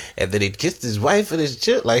 and then he kissed his wife and his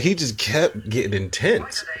children. Like, he just kept getting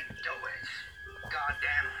intense.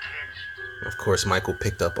 Of course, Michael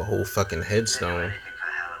picked up a whole fucking headstone.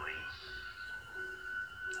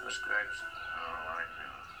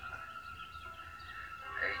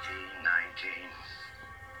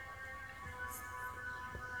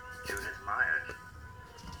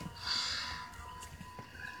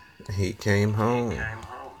 He came home. You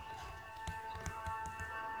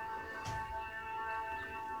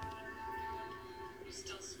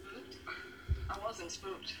still spooked? I wasn't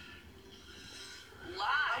spooked. Lie.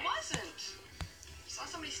 I wasn't. I saw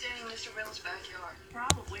somebody standing in Mr. Riddle's backyard.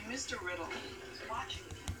 Probably Mr. Riddle was watching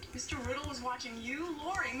me. Mr. Riddle was watching you,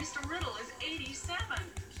 Laurie. Mr. Riddle is 87.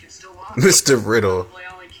 He can still watch. Mr. Riddle. Probably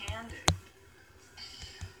all he can do.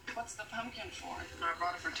 What's the pumpkin for? I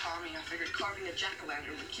brought it for Tommy. I figured carving a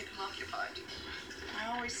jack-o'-lantern would keep him occupied. I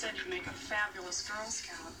always said you'd make a fabulous Girl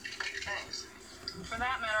Scout. Thanks. For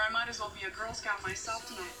that matter, I might as well be a Girl Scout myself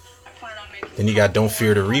tonight. I plan on making. Then you got Don't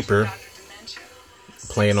Fear the Reaper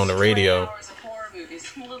playing on the radio. Hours of horror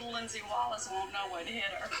movies. Little Lindsay Wallace won't know what hit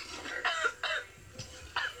her.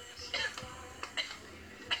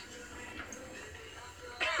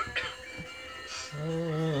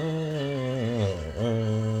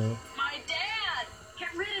 My dad!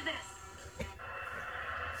 Get rid of this!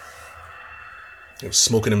 He was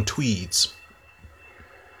smoking them tweeds.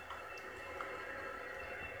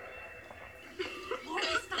 Laurie,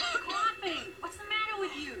 stop coughing! What's the matter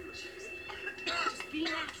with you? Just be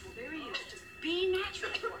natural. There he is. Just be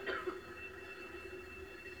natural.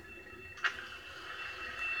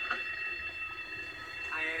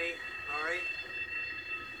 Hi, Eddie. Laurie.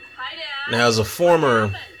 Hi, Dad. Now, as a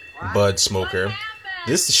former bud smoker,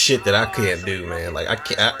 this is shit that I can't do, man. Like, I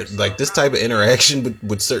can't, like this type of interaction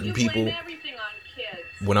with certain people Everything on kids.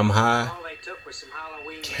 when I'm high, All they took was some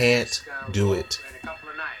Halloween can't masks, do rope, it. and a couple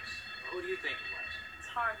of knives. Who do you think it was? It's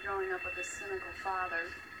hard growing up with a cynical father.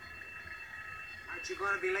 Aren't you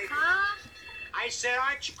going to be late? Huh? I said,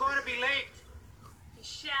 aren't you going to be late? He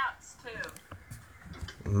shouts, too.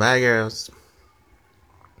 My girls.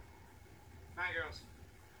 Bye, girls.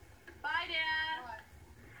 Bye, Dad.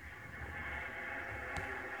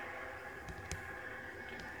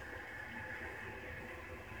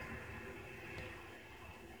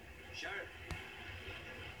 Sheriff.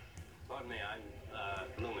 Pardon me, I'm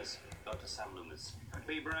Loomis, Dr. Sam Loomis.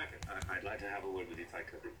 B. Brackett. I'd like to have a word with you if I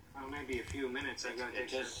could. Well, maybe a few minutes. I got to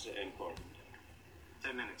It is important.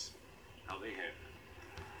 10 minutes. I'll be here.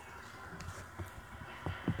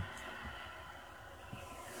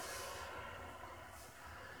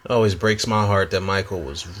 It always breaks my heart that Michael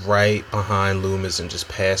was right behind Loomis and just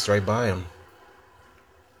passed right by him.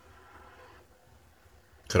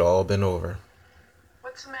 Could all been over.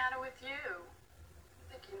 What's the matter with you?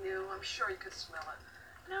 I think he knew. I'm sure he could smell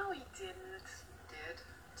it. No, he didn't. Did.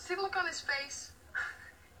 See the look on his face?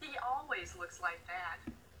 He always looks like that.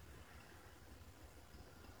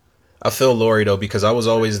 I feel Lori though, because I was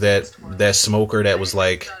always that smoker that was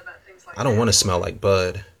like, I don't want to smell like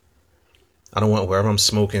bud. I don't want wherever I'm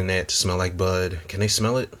smoking at to smell like bud. Can they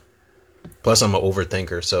smell it? Plus, I'm an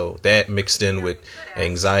overthinker, so that mixed in with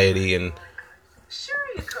anxiety and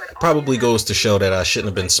probably goes to show that I shouldn't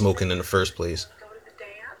have been smoking in the first place. Go to the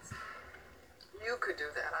dance? You could do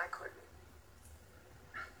that. I couldn't.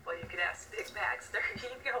 Well, you could ask Big Baxter.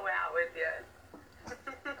 He'd go out with you.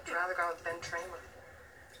 I'd rather go with Ben Tramer.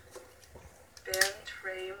 Ben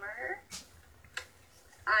Tramer?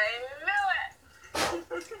 I knew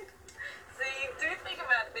it! See, do think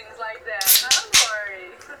about things like that, huh,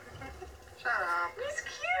 Lori? Shut up. He's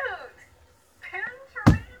cute. Ben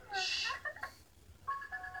Tramer.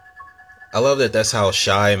 I love that that's how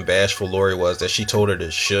shy and bashful Lori was, that she told her to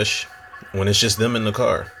shush when it's just them in the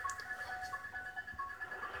car.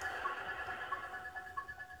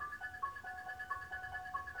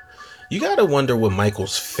 You gotta wonder what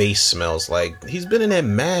Michael's face smells like. He's been in that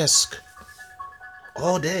mask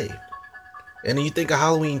all day. And then you think of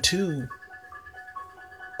Halloween 2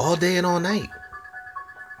 all day and all night.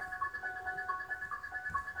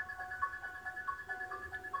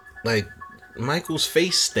 Like, Michael's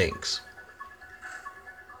face stinks.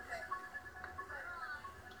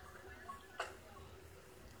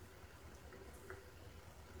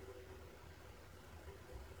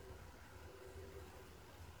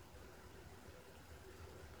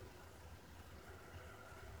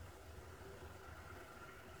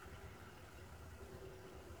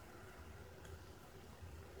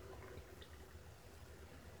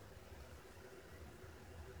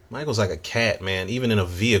 Michael's like a cat, man. Even in a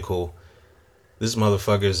vehicle, this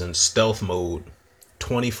motherfucker's in stealth mode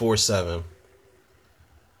 24/7.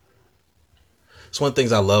 It's one of the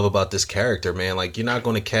things I love about this character, man. Like, you're not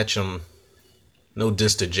going to catch him, no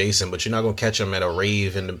diss to Jason, but you're not going to catch him at a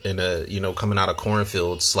rave in a, you know, coming out of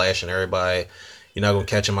cornfields slashing everybody. You're not going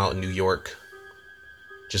to catch him out in New York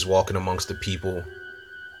just walking amongst the people.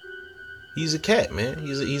 He's a cat, man.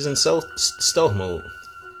 He's in stealth mode.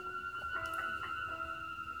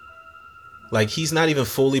 Like, he's not even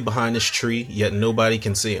fully behind this tree, yet nobody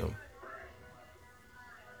can see him.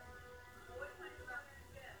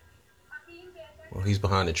 Well, he's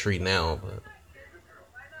behind the tree now, but...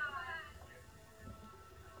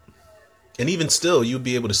 And even still, you'd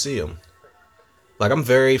be able to see him. Like, I'm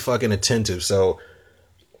very fucking attentive, so...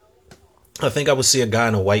 I think I would see a guy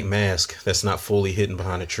in a white mask that's not fully hidden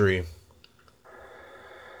behind a tree.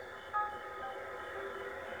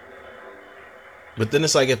 But then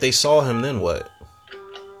it's like, if they saw him, then what?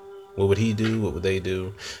 What would he do? What would they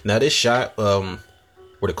do? Now, this shot where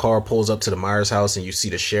the car pulls up to the Myers house and you see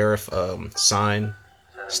the sheriff sign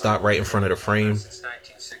stop right in front of the frame.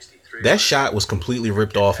 That shot was completely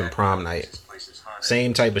ripped off in Prom Night.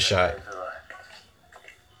 Same type of shot.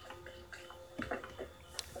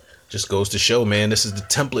 Just goes to show, man, this is the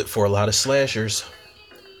template for a lot of slashers.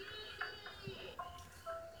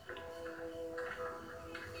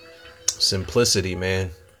 Simplicity,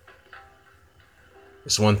 man.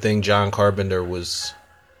 It's one thing John Carpenter was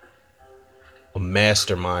a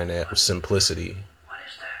mastermind at, was simplicity. What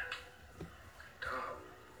is that?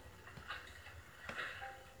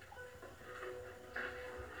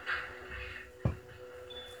 Tom.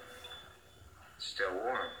 Still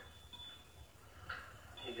warm.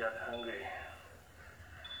 He got hungry.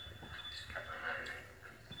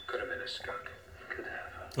 Could have been a skunk. Could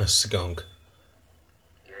have. A skunk.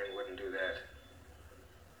 Man wouldn't do that.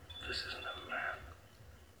 This isn't a man.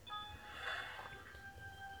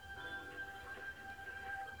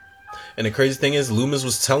 And the crazy thing is, Loomis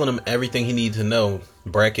was telling him everything he needed to know.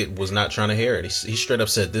 Brackett was not trying to hear it. He straight up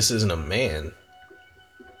said, this isn't a man.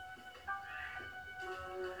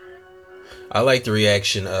 I like the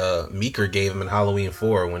reaction Meeker gave him in Halloween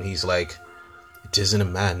 4 when he's like, it isn't a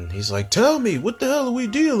man. He's like, tell me, what the hell are we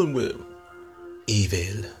dealing with?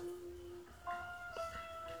 Evil.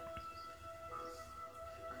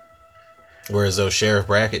 Whereas though Sheriff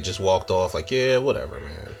Brackett just walked off like, yeah, whatever,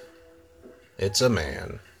 man. It's a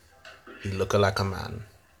man. He look like a man.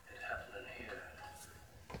 It happened in here.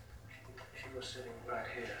 She was sitting right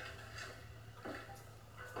here.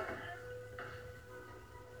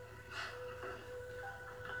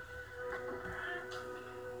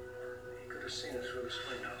 this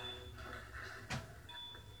window.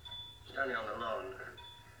 Standing on the lawn,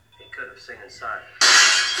 he could have seen inside.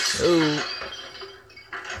 Oh.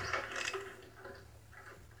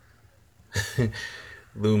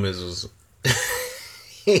 Loomis was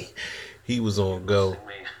he was on go.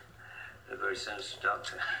 A very sinister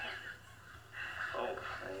doctor. Oh,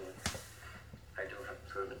 I do have a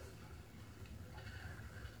permit.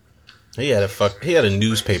 He had a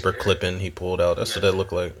newspaper clipping he pulled out. That's what that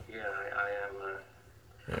looked like. Yeah, I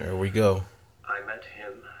am. There we go. I met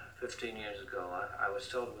him 15 years ago. I was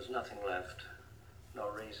told there was nothing left. No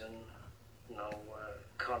reason, no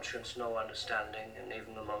conscience, no understanding, and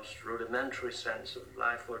even the most rudimentary sense of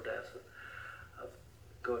life or death, of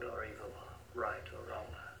good or evil, right or wrong.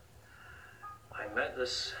 I met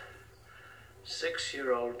this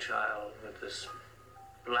 6-year-old child with this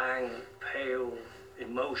blank, pale,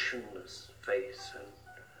 emotionless face and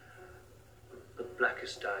the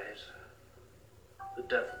blackest eyes, the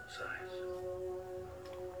devil's eyes.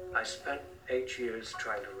 I spent 8 years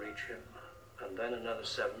trying to reach him, and then another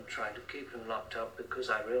 7 trying to keep him locked up, because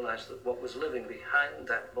I realized that what was living behind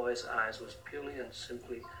that boy's eyes was purely and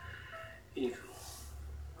simply evil.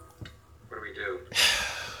 What do we do?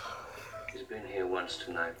 He's been here once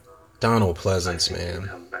tonight. Donald Pleasance, man.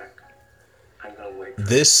 Come back. I'm gonna wait.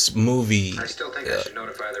 This movie, I still think I should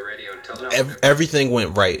notify the radio and tell them. everything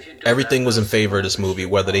went right. Everything was in favor of this movie,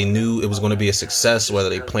 whether they knew it was going to be a success, whether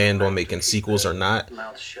they planned on making sequels or not.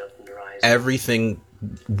 Everything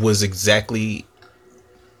was exactly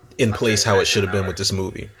in place how it should have been with this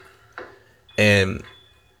movie. And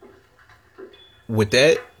with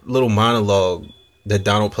that little monologue that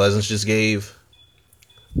Donald Pleasance just gave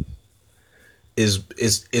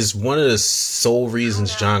is one of the sole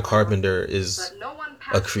reasons John Carpenter is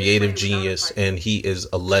a creative genius and he is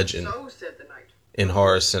a legend in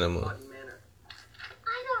horror cinema.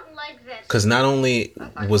 Because not only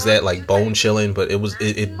was that like bone chilling, but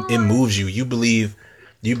it moves you. You believe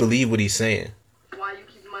what he's saying. Why you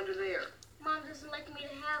keep him under there? Mom doesn't like me to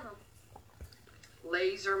have him.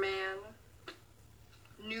 Laser Man,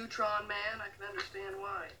 Neutron Man, I can understand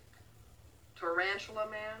why. Tarantula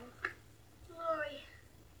Man. Lori,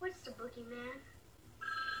 what's the boogeyman?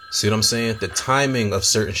 See what I'm saying? The timing of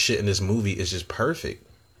certain shit in this movie is just perfect.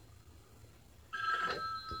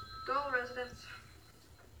 Go, residents.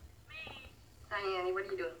 Hey, Annie, what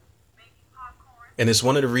are you doing? And it's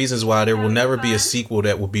one of the reasons why there will never be a sequel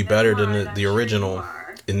that will be better than the original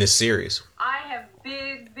in this series. I have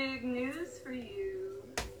big, big news for you.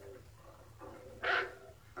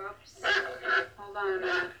 Oops. Hold on a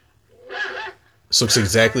minute. This looks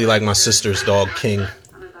exactly like my sister's dog, King. I'm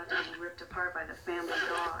about to be ripped apart by the family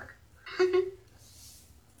dog.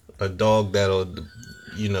 A dog that'll,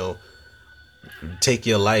 take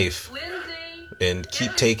your life and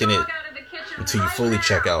keep taking it until you fully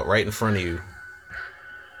check out right in front of you.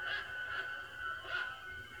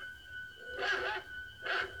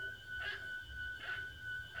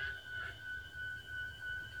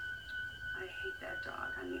 I hate that dog.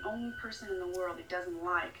 I'm the only person in the world he doesn't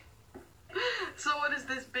like. So what is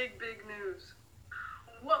this big, big news?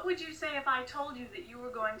 What would you say if I told you that you were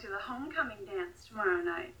going to the homecoming dance tomorrow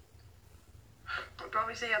night? I'd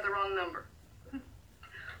probably say you had the wrong number.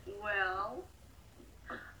 Well,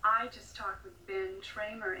 I just talked with Ben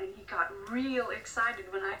Tramer, and he got real excited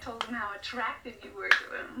when I told him how attractive you were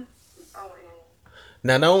to him. Oh,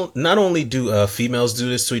 Now, not only do females do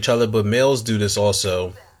this to each other, but males do this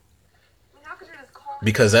also.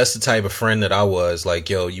 Because that's the type of friend that I was. Like,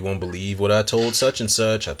 yo, you won't believe what I told such and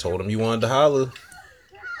such. I told him you wanted to holler.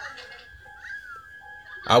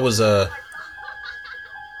 I was a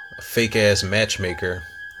fake-ass matchmaker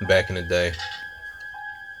back in the day.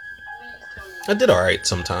 I did alright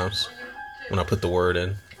sometimes when I put the word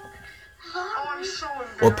in.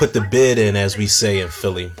 Or put the bid in, as we say in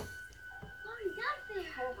Philly. Lori's out there.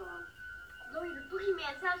 Hold on. Lori, the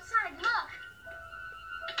boogeyman's outside. Look.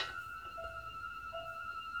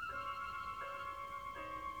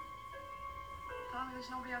 Tommy, there's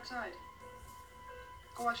nobody outside.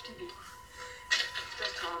 Go watch TV.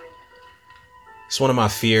 Just Tommy. It's one of my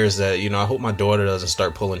fears that, I hope my daughter doesn't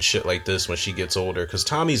start pulling shit like this when she gets older. Because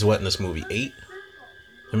Tommy's what in this movie? 8?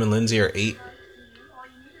 Him and Lindsay are 8.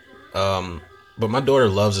 But my daughter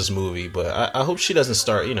loves this movie. But I hope she doesn't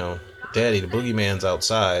start, Daddy, the boogeyman's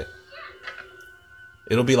outside.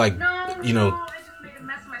 It'll be like,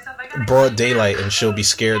 broad daylight and she'll be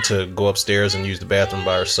scared to go upstairs and use the bathroom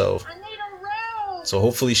by herself. So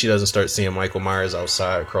hopefully she doesn't start seeing Michael Myers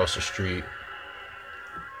outside across the street.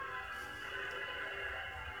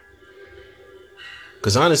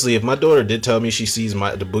 Because honestly, if my daughter did tell me she sees the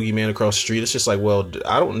boogeyman across the street, it's just like, well,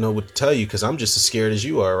 I don't know what to tell you because I'm just as scared as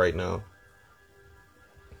you are right now.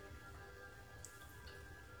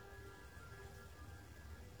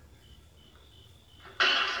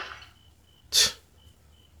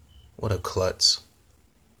 What a klutz.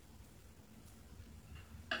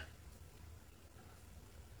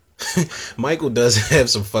 Michael does have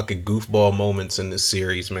some fucking goofball moments in this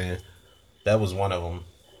series, man. That was one of them.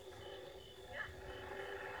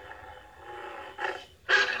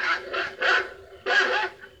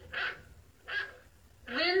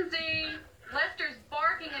 Lindsay, Lester's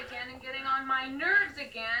barking again and getting on my nerves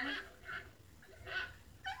again.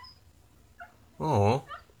 Oh.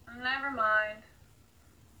 Never mind.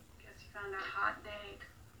 Guess he found a hot date.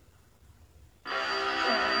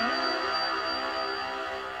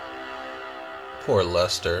 Poor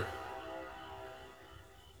Lester.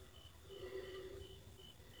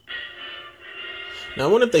 Now I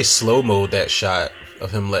wonder if they slow-moed that shot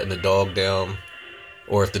of him letting the dog down,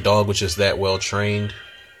 or if the dog was just that well trained.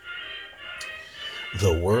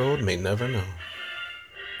 The world may never know.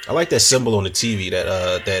 I like that symbol on the TV,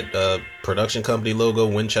 that production company logo,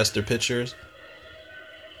 Winchester Pictures.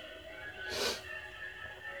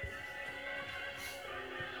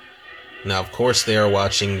 Now, of course, they are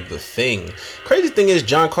watching The Thing. Crazy thing is,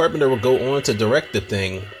 John Carpenter would go on to direct The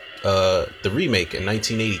Thing, the remake in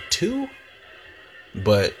 1982.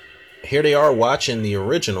 But here they are watching the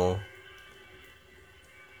original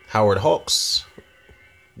Howard Hawks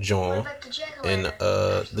John in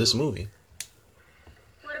this movie.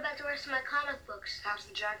 What about the rest of my comic books? How's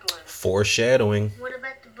the jack-o'-lantern? Foreshadowing. What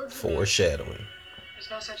about the boogeyman? Foreshadowing. There's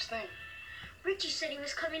no such thing. Richie said he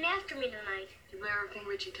was coming after me tonight. You believe everything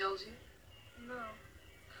Richie tells you? No.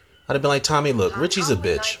 I'd have been like, Tommy, look, Richie's a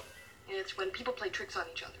bitch. It's when people play tricks on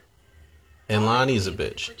each other. And Lonnie's a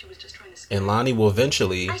bitch. Richie was just trying to scare And Lonnie will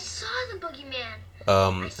eventually I saw the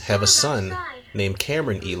boogeyman. have a son outside. named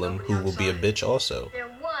Cameron Elam who will be a bitch also. There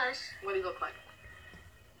was. What do you look like?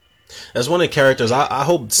 As one of the characters, I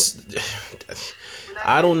hope...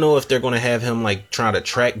 I don't know if they're going to have him like trying to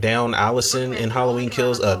track down Allison in Halloween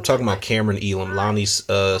Kills. Talking about Cameron Elam, Lonnie's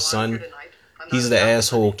son. He's the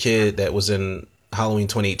asshole kid that was in Halloween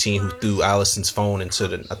 2018 who threw Allison's phone into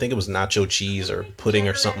the, I think it was nacho cheese or pudding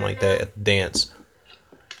or something like that at the dance.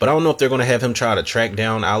 But I don't know if they're going to have him try to track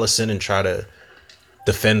down Allison and try to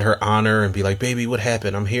defend her honor and be like, baby, what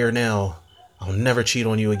happened? I'm here now. I'll never cheat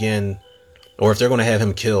on you again. Or if they're going to have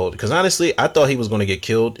him killed. Because honestly, I thought he was going to get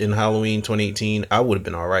killed in Halloween 2018. I would have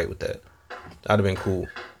been all right with that. That'd have been cool.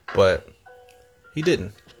 But he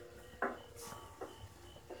didn't.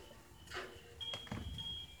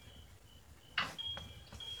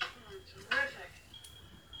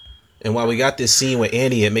 And while we got this scene with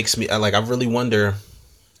Annie, it makes me, I really wonder,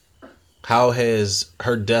 how has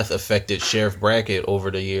her death affected Sheriff Brackett over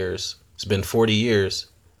the years? It's been 40 years.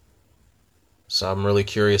 So I'm really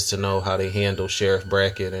curious to know how they handle Sheriff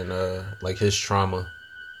Brackett and like his trauma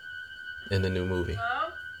in the new movie. Hello?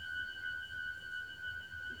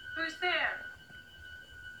 Who's there?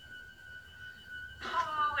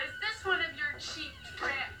 Oh, is this one of your cheap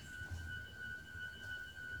tricks?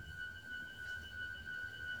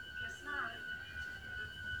 Guess not.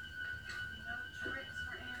 No tricks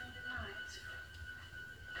for Annie tonight.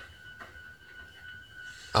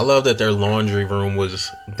 I love that their laundry room was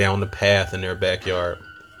down the path in their backyard.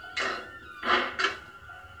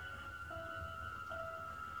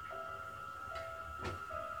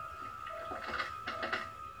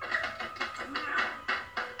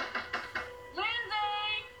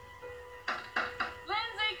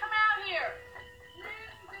 Lindsay, come out here.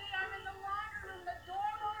 Lindsay, I'm in the laundry room. The door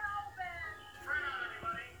won't open. Turn on,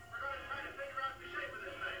 everybody. We're going to try to figure out the shape of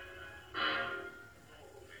this thing.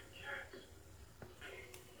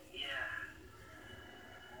 Yeah.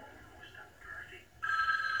 Almost a perfect.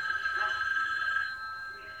 Well,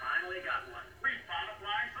 we finally got one. We found a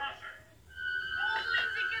flying saucer. Oh,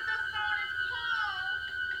 Lindsay, get the phone and call.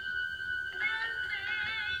 Lindsay.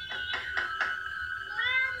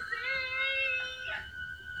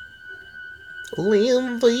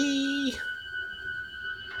 Lindsay.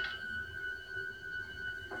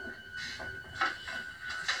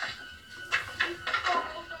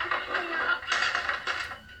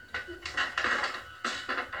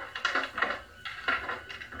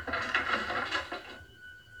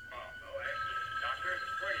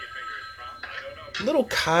 Little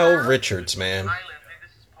Kyle Richards, man.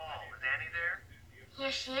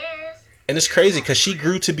 Here she is. And it's crazy because she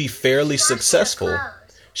grew to be fairly successful.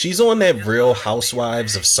 She's on that Real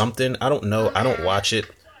Housewives of something. I don't know. I don't watch it.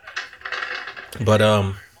 But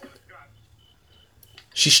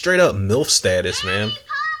She's straight up MILF status, man.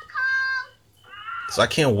 So I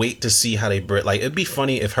can't wait to see how they like. It'd be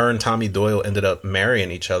funny if her and Tommy Doyle ended up marrying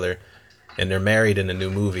each other, and they're married in the new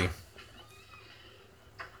movie.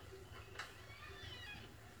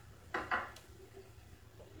 You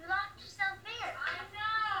locked yourself in. I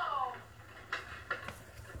know.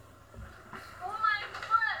 Oh my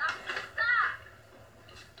foot! I'm stuck.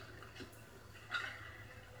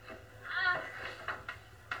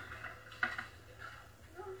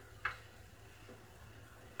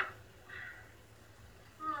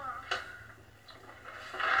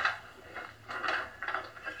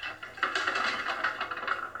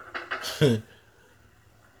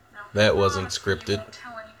 That wasn't scripted. Don't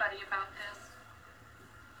tell anybody about this.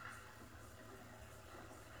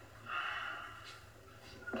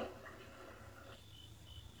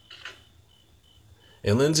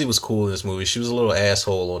 And Lindsay was cool in this movie. She was a little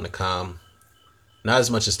asshole on the comm. Not as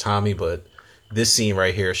much as Tommy, but this scene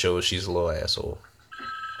right here shows she's a little asshole.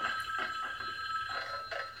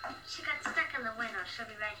 She got stuck in the window. She'll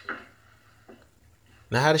be right here.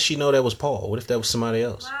 Now, how does she know that was Paul? What if that was somebody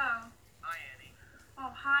else? Hello. Hi, Annie.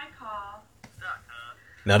 Oh, hi, Paul.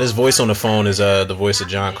 Now, this voice on the phone is the voice of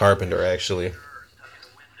John Carpenter, actually.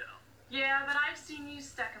 Yeah, but I've seen you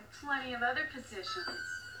stuck in plenty of other positions.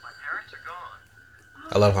 My parents are gone.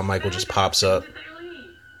 I love how Michael just pops up, Did they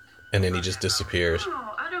leave? and then he just disappears.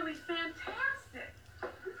 Oh, utterly fantastic.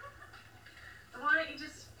 Why don't you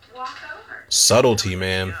just walk over? Subtlety,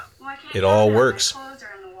 man. Well, I can't It do all that. works. My clothes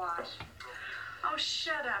are in the wash. Oh,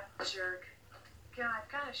 shut up, jerk. God, I've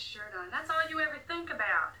got a shirt on. That's all you ever think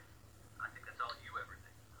about. I think that's all you ever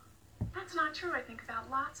think. That's not true. I think about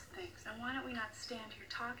lots of things. And why don't we not stand here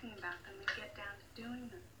talking about them and get down to doing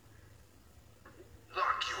them?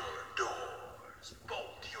 Lock your doors,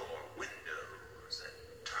 bolt your windows, and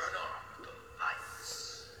turn off the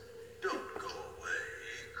lights. Don't go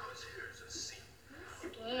away, cause here's a scene.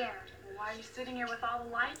 Scared. Well, why are you sitting here with all the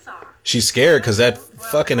lights off? She's scared because that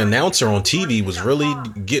fucking announcer on TV was really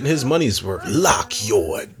getting his money's worth. Lock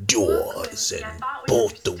your doors and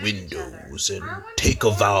bolt the windows and take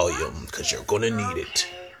a volume because you're gonna need it.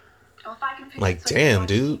 Well, if I can pick Like, up some damn, watch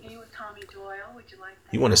dude. TV with Tommy Doyle, would you like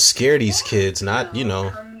that? You want to scare these kids, not, you know,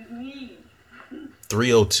 Come with me.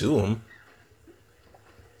 302 them.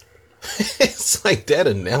 It's like that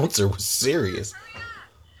announcer was serious.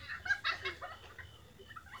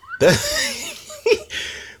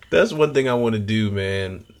 That's one thing I want to do,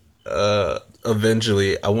 man.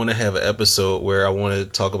 Eventually, I want to have an episode where I want to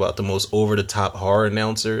talk about the most over-the-top horror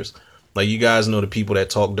announcers. Like, you guys know the people that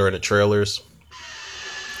talk during the trailers.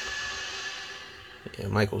 Yeah,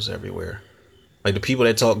 Michael's everywhere. Like, the people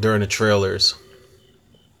that talk during the trailers.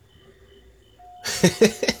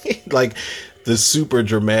 Like, the super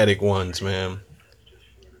dramatic ones, man.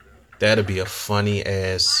 That'd be a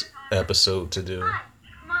funny-ass episode to do. Hi,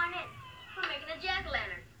 come on in. We're making a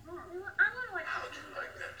jack-o'-lantern. I wonder what...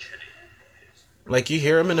 Like, you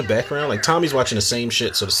hear him in the background. Like, Tommy's watching the same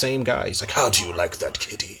shit, so the same guy. He's like, how do you like that,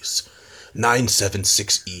 kiddies?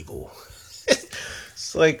 976 evil.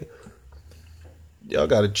 It's like, y'all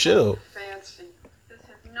gotta chill. Fancy. This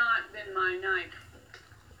has not been my night.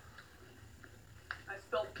 I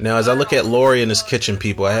spilled Now, as I look at Lori in this kitchen,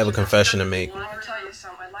 people, I have a confession to make. Well, I can tell you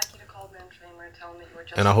something. I'd like you to call Ben Tramer and tell him that you were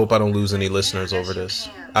just... And I hope I don't lose any listeners over this.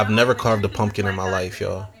 I've never carved a pumpkin in my life,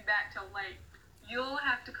 y'all. I'll be back till late. You'll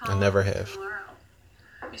have to call I never me have. tomorrow.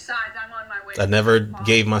 Besides, I'm on my way. I never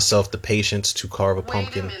gave myself the patience to carve a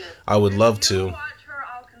pumpkin. I would love to,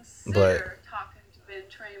 but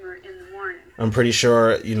I'm pretty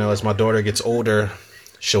sure, you know, as my daughter gets older,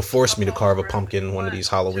 she'll force me to carve a pumpkin one of these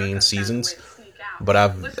Halloween seasons. But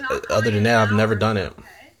other than that, I've never done it.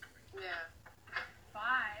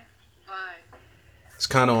 It's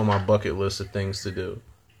kind of on my bucket list of things to do.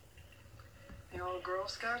 The old Girl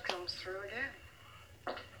Scout comes through again.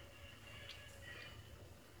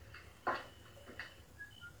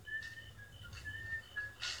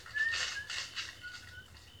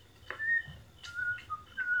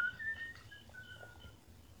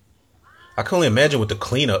 I can only imagine what the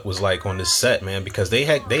cleanup was like on this set, man, because they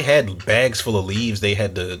had bags full of leaves. They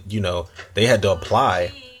had to, you know, they had to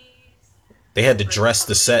apply. They had to dress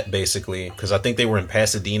the set, basically, because I think they were in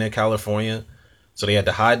Pasadena, California. So they had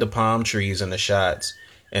to hide the palm trees in the shots,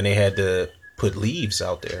 and they had to put leaves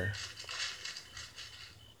out there.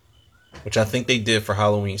 Which I think they did for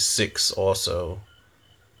Halloween 6 also.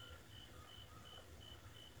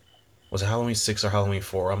 Was it Halloween 6 or Halloween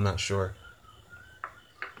 4? I'm not sure.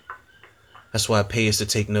 That's why it pays to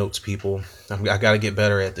take notes, people. I gotta get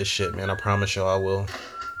better at this shit, man. I promise y'all I will. This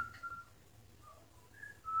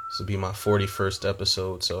will be my 41st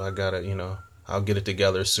episode, so I gotta, you know, I'll get it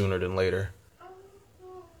together sooner than later.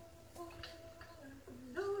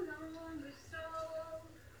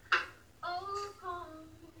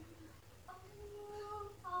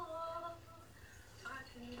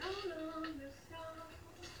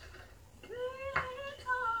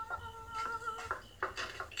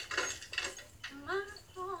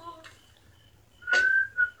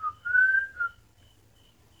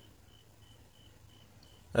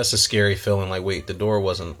 That's a scary feeling, like, wait, the door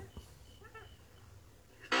wasn't...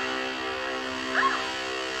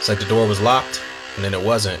 It's like the door was locked, and then it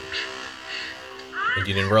wasn't. And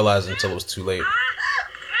you didn't realize it until it was too late.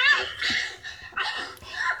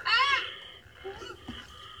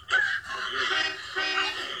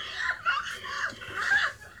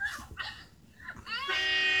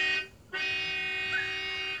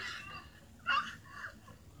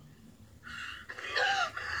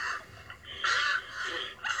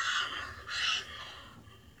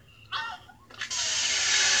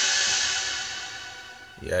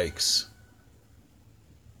 Yikes.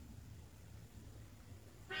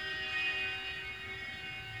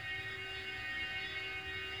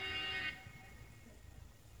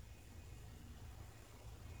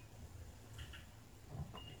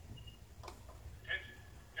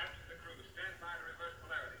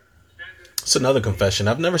 It's another confession.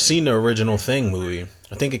 I've never seen the original Thing movie.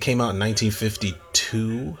 I think it came out in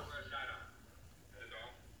 1952.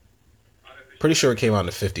 Pretty sure it came out in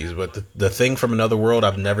the 50s, but the Thing from Another World,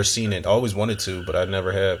 I've never seen it. I always wanted to, but I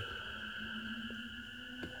never have.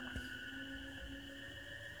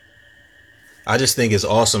 I just think it's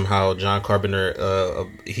awesome how John Carpenter,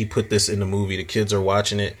 he put this in the movie. The kids are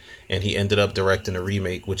watching it, and he ended up directing a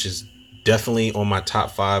remake, which is definitely on my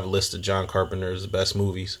top 5 list of John Carpenter's best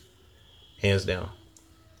movies. Hands down.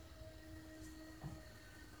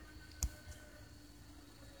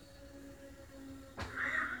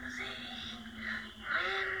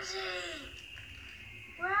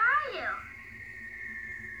 Where are you?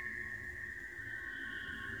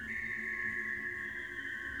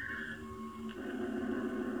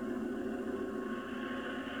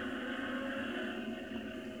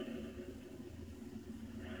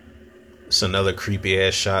 It's another creepy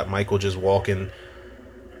ass shot. Michael just walking,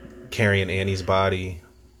 carrying Annie's body.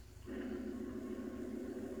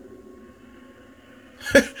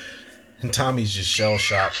 And Tommy's just shell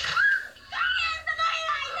shocked.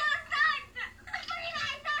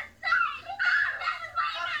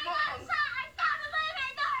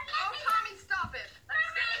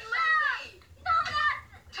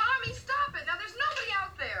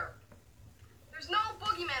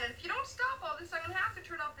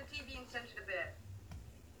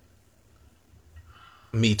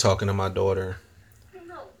 Me talking to my daughter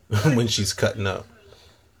when she's cutting up.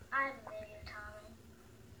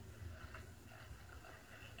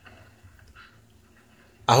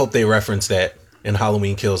 I hope they reference that in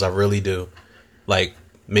Halloween Kills. I really do. Like,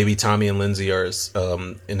 maybe Tommy and Lindsay are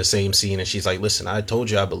in the same scene and she's like, listen, I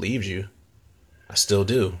told you I believed you. I still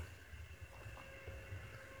do.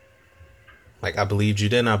 Like, I believed you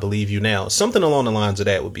then, I believe you now. Something along the lines of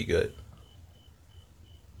that would be good.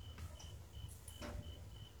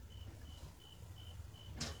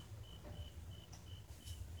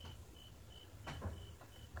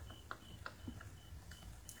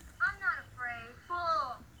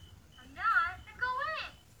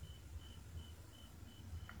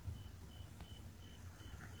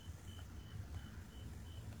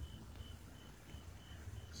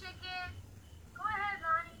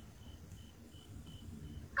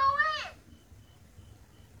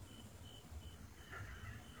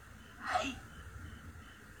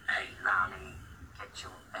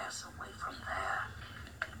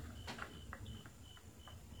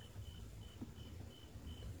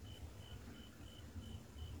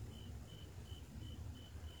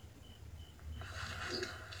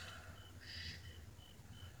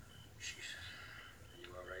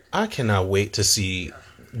 I cannot wait to see.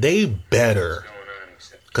 They better,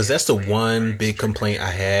 because that's the one big complaint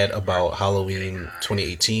I had about Halloween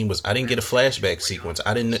 2018 was I didn't get a flashback sequence.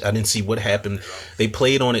 I didn't see what happened. They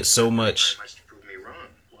played on it so much,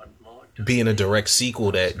 being a direct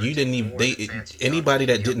sequel, that you didn't even. Anybody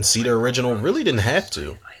that didn't see the original really didn't have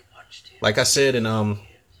to. Like I said in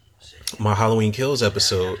my Halloween Kills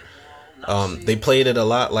episode. They played it a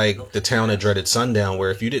lot like The Town That Dreaded Sundown,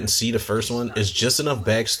 where if you didn't see the first one, it's just enough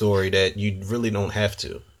backstory that you really don't have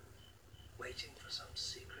to.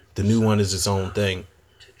 The new one is its own thing.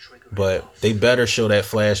 But they better show that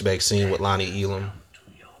flashback scene with Lonnie Elam.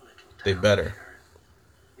 They better.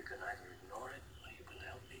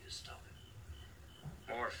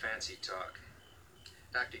 More fancy talk.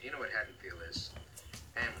 Doctor, you know what Haddonfield is?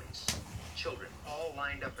 Families, children,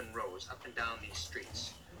 lined up in rows up and down these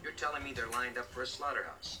streets. You're telling me they're lined up for a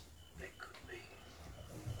slaughterhouse? They could be.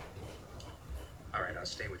 All right, I'll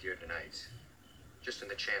stay with you tonight. Just in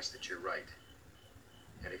the chance that you're right.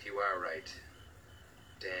 And if you are right,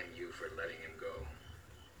 damn you for letting him go.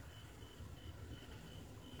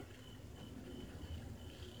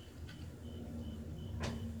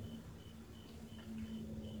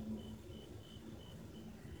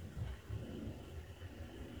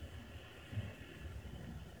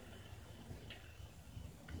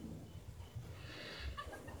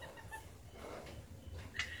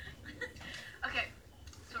 Okay,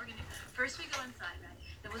 so we're gonna do. First we go inside, right?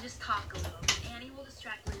 Then we'll just talk a little. Then Annie will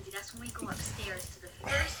distract Lindsay. That's when we go upstairs to the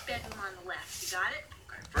first bedroom on the left. You got it?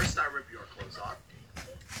 Okay, first I rip your clothes off.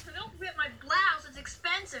 Don't rip my blouse. It's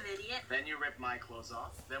expensive, idiot. Then you rip my clothes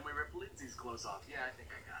off. Then we rip Lindsay's clothes off. Yeah, I think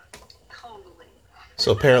I got it. Totally.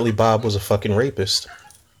 So apparently Bob was a fucking rapist.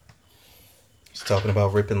 He's talking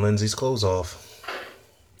about ripping Lindsay's clothes off.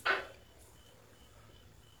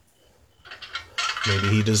 Maybe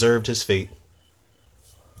he deserved his fate.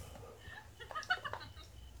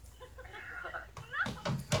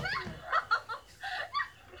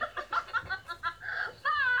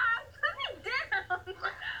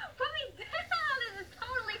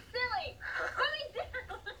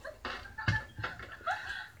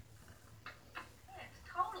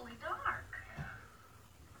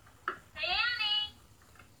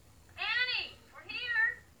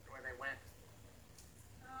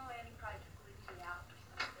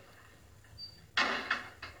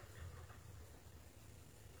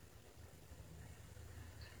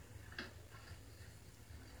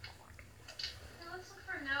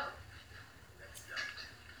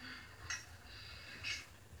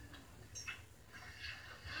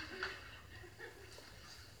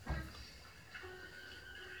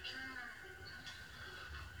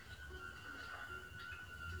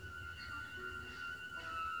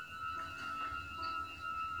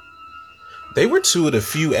 They were two of the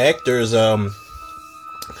few actors that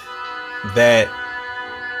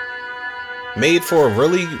made for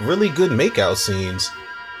really, really good makeout scenes.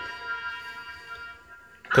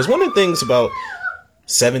 Because one of the things about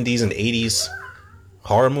 70s and 80s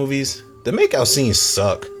horror movies, the makeout scenes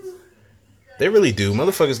suck. They really do.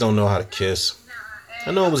 Motherfuckers don't know how to kiss.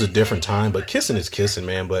 I know it was a different time, but kissing is kissing,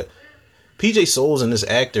 man. But PJ Soles and this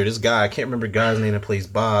actor, this guy, I can't remember the guy's name that plays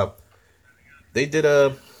Bob. They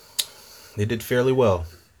did fairly well.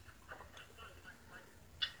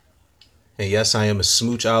 And yes, I am a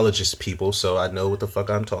smoochologist, people, so I know what the fuck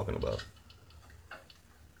I'm talking about.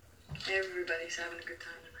 Everybody's having a good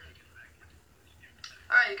time tonight.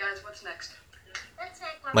 Alright, you guys, what's next?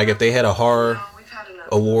 Like if they had a horror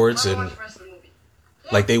awards and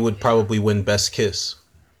like they would probably win Best Kiss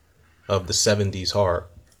of the 70s horror.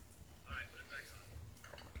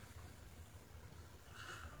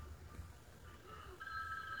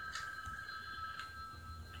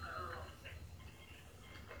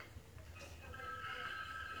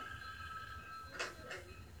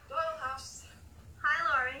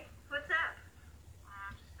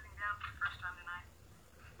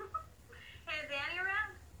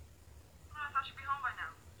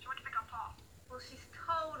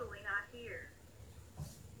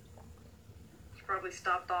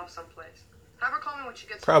 Stopped off someplace. Have her call me when she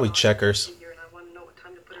gets probably Checkers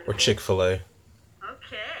or or Chick-fil-A. Okay.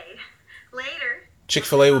 Later.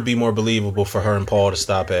 Chick-fil-A would be more believable for her and Paul to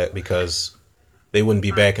stop at because they wouldn't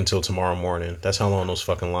be back until tomorrow morning. That's how long those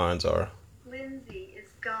fucking lines are. Lindsay is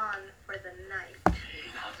gone for the night. Hey,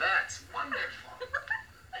 now that's wonderful.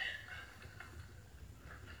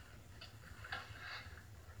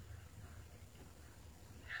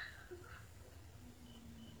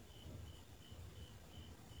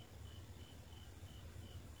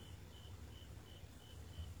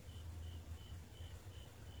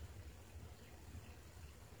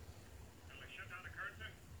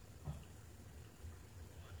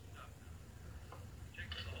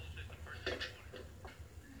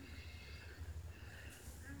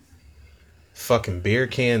 Fucking beer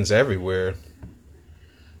cans everywhere.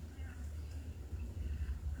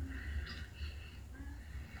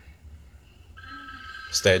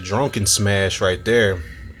 It's that drunken smash right there.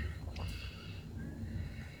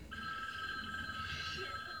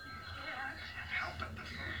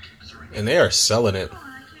 And they are selling it.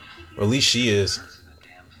 Or at least she is.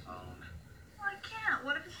 I can't.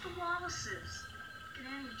 What if it's the Wallaces? Get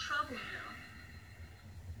Annie in trouble, you know.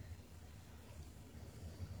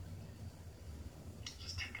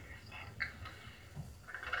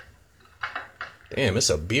 Damn, it's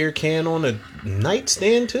a beer can on a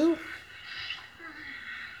nightstand too?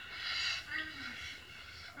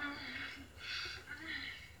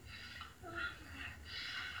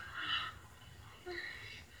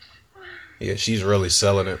 Yeah, she's really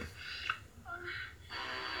selling it.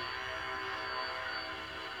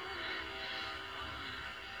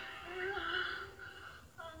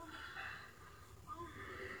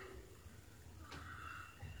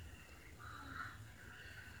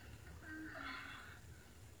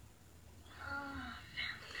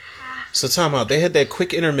 So time out. They had that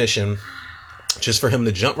quick intermission just for him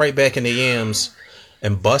to jump right back into yams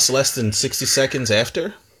and bust less than 60 seconds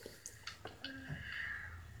after.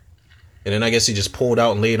 And then I guess he just pulled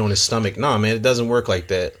out and laid on his stomach. Nah, man, it doesn't work like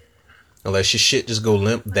that. Unless your shit just go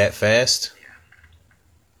limp that fast,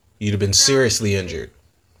 you'd have been seriously injured.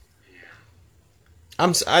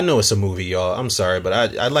 I know it's a movie, y'all. I'm sorry,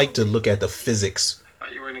 but I like to look at the physics.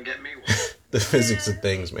 Thought you were gonna get me one. The physics of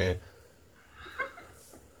things, man.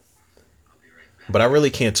 But I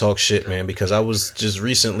really can't talk shit, man, because I was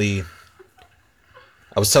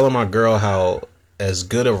telling my girl how as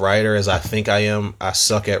good a writer as I think I am, I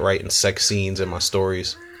suck at writing sex scenes in my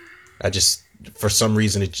stories. For some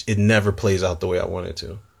reason, it never plays out the way I want it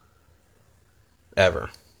to. Ever.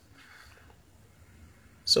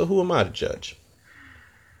 So who am I to judge?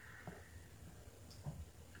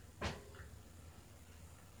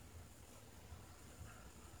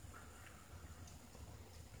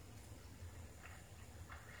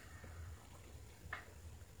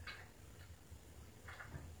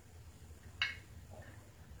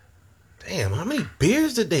 Damn, how many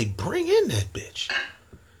beers did they bring in that bitch?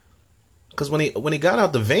 Because when he got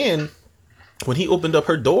out the van, when he opened up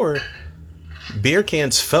her door, beer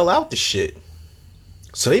cans fell out the shit.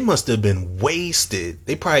 So they must have been wasted.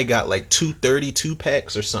 They probably got like 232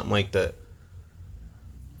 packs or something like that.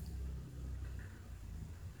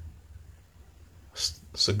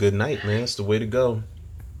 It's a good night, man. It's the way to go.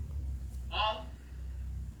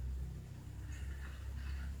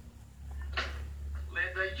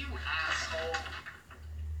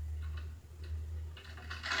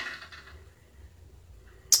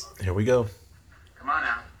 Here we go. Come on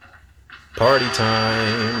now. Party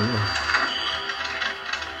time.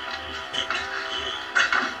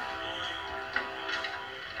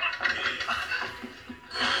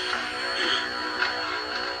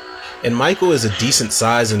 And Michael is a decent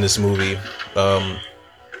size in this movie.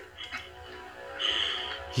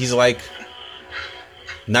 He's like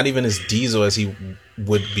not even as diesel as he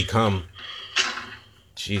would become.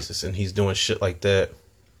 Jesus, and he's doing shit like that.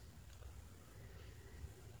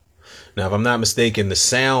 Now, if I'm not mistaken, the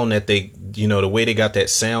sound that they, the way they got that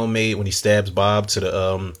sound made when he stabs Bob to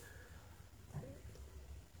the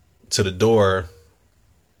door,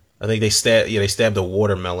 I think they stabbed a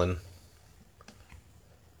watermelon.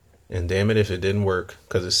 And damn it if it didn't work,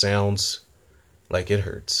 because it sounds like it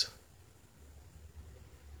hurts.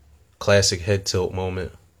 Classic head tilt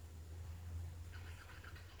moment.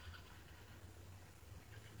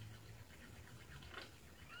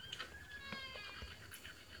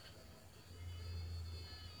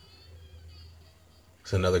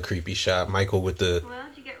 It's another creepy shot. Michael with the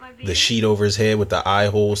sheet over his head with the eye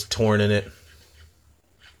holes torn in it.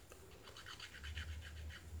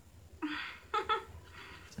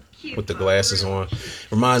 With the glasses on.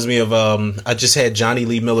 Reminds me of I just had Johnny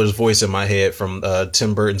Lee Miller's voice in my head from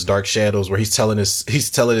Tim Burton's Dark Shadows, where he's telling his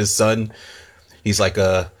son, he's like,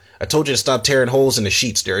 I told you to stop tearing holes in the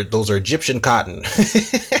sheets. Those are Egyptian cotton.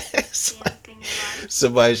 Like,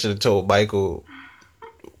 somebody should have told Michael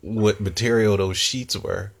what material those sheets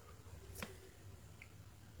were.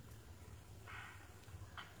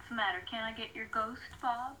 What's the matter? Can I get your ghost,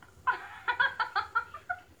 Bob?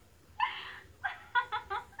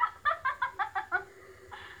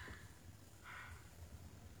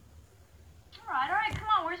 All right, come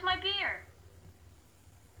on, where's my beer?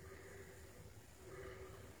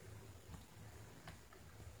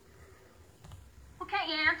 Well, can't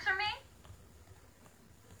you answer me?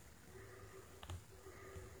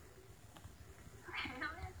 Okay, now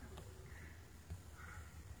answer me.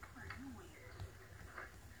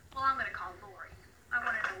 Well, I'm gonna call Lori. I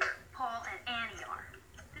want to know where Paul and Annie are.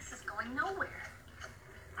 This is going nowhere.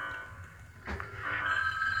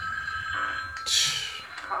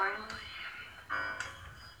 Finally.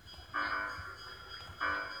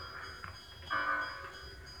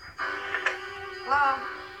 Hello?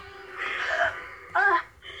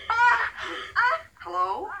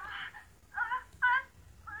 Hello?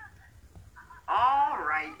 All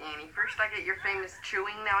right, Annie. First I get your famous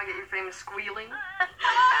chewing, now I get your famous squealing.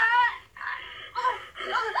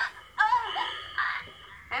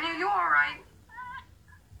 Annie, are you all right?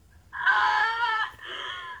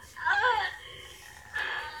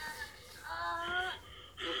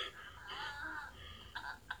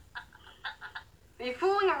 Are you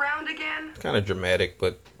fooling around again? Kind of dramatic,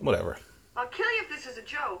 but whatever. I'll kill you if this is a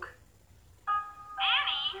joke.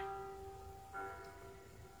 Annie?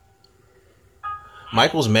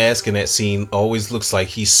 Michael's mask in that scene always looks like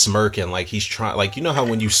he's smirking, like he's trying, like, you know how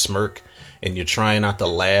when you smirk and you're trying not to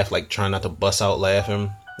laugh, like trying not to bust out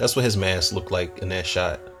laughing? That's what his mask looked like in that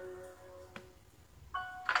shot.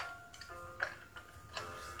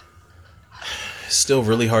 It's still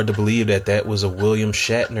really hard to believe that that was a William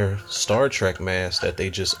Shatner Star Trek mask that they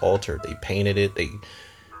just altered. They painted it, they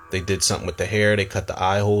did something with the hair, they cut the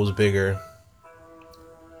eye holes bigger.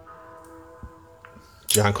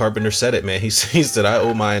 John Carpenter said it, man. He said, I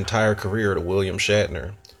owe my entire career to William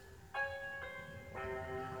Shatner.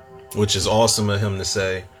 Which is awesome of him to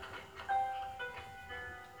say.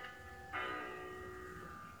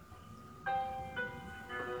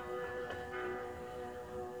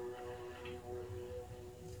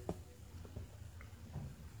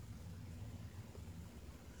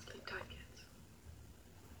 Sleep tight, kids.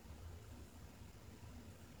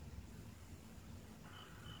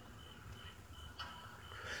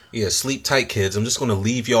 Yeah, sleep tight, kids. I'm just going to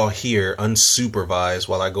leave y'all here unsupervised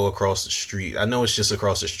while I go across the street. I know it's just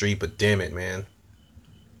across the street, but damn it, man.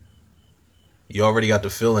 You already got the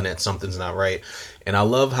feeling that something's not right. And I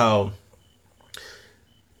love how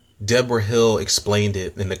Deborah Hill explained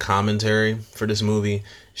it in the commentary for this movie.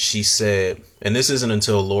 She said, and this isn't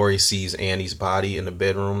until Laurie sees Annie's body in the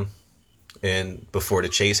bedroom and before the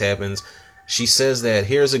chase happens, she says that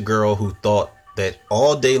here's a girl who thought that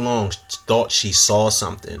all day long thought she saw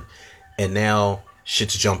something, and now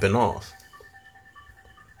shit's jumping off.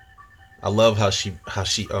 I love how she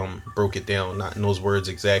broke it down, not in those words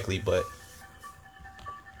exactly, but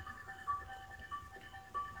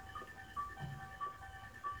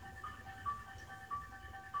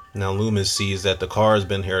now Loomis sees that the car's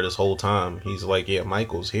been here this whole time. He's like, yeah,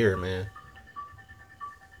 Michael's here, man.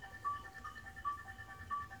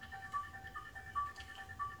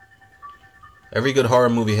 Every good horror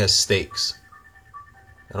movie has stakes.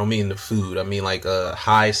 I don't mean the food. I mean like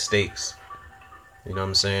high stakes. You know what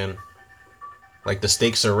I'm saying? Like the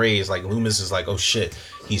stakes are raised. Like Loomis is like, oh shit,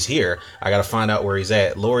 he's here. I gotta find out where he's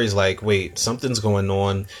at. Laurie's like, wait, something's going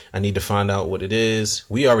on. I need to find out what it is.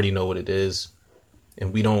 We already know what it is.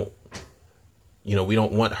 And we don't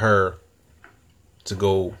want her to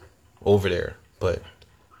go over there. But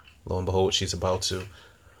lo and behold, she's about to.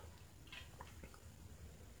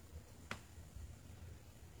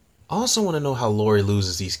 I also want to know how Laurie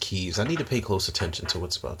loses these keys. I need to pay close attention to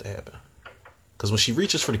what's about to happen. Because when she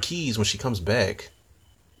reaches for the keys, when she comes back,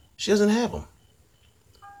 she doesn't have them.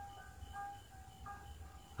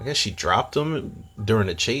 I guess she dropped them during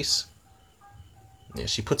the chase. Yeah,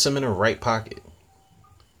 she puts them in her right pocket.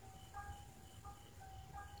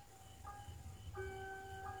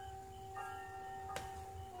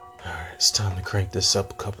 Alright, it's time to crank this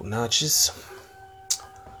up a couple notches.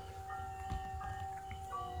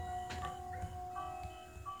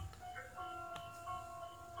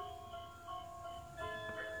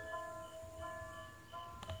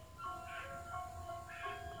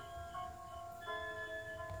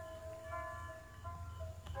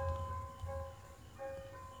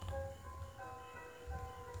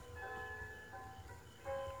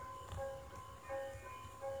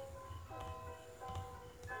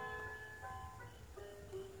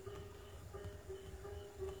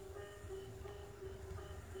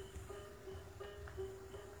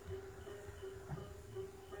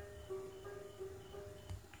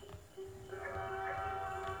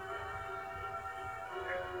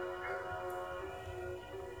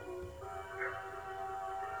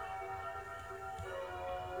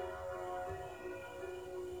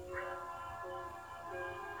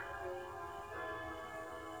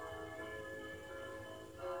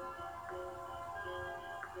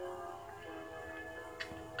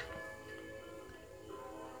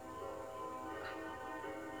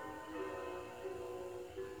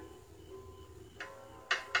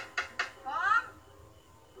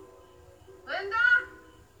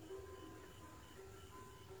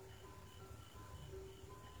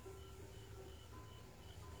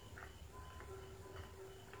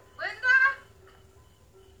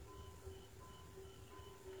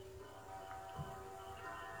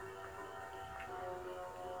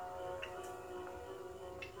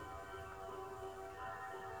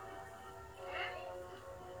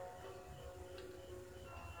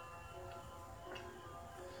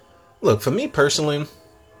 Look, for me personally,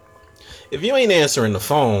 if you ain't answering the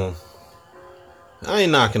phone, I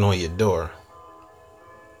ain't knocking on your door.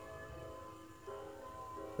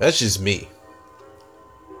 That's just me.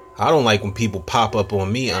 I don't like when people pop up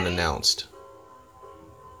on me unannounced.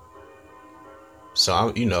 So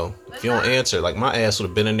I, you know, if you don't answer, like my ass would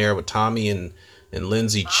have been in there with Tommy and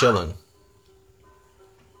Lindsay chilling.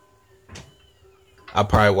 I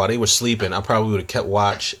probably, while they were sleeping, I probably would have kept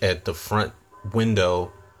watch at the front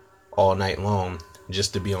window all night long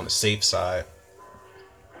just to be on the safe side.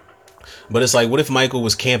 But it's like, what if Michael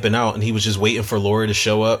was camping out and he was just waiting for Lori to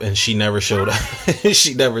show up and she never showed up?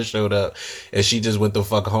 She never showed up. And she just went the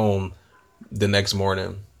fuck home the next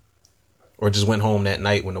morning. Or just went home that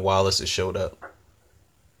night when the Wallaces showed up.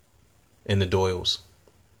 And the Doyles.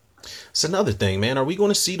 It's another thing, man. Are we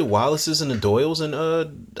going to see the Wallaces and the Doyles in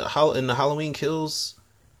the Halloween Kills?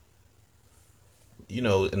 You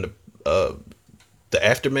know, in the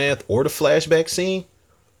aftermath or the flashback scene?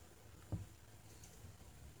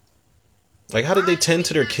 Like, how did they tend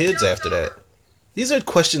to their kids after that? These are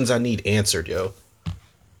questions I need answered, yo.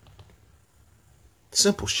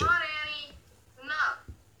 Simple shit. Come on, Annie. Enough.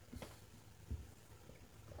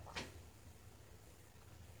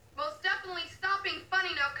 Most definitely stop being funny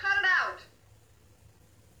now. Cut it out.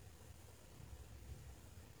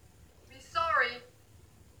 Be sorry.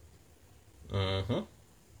 Uh-huh.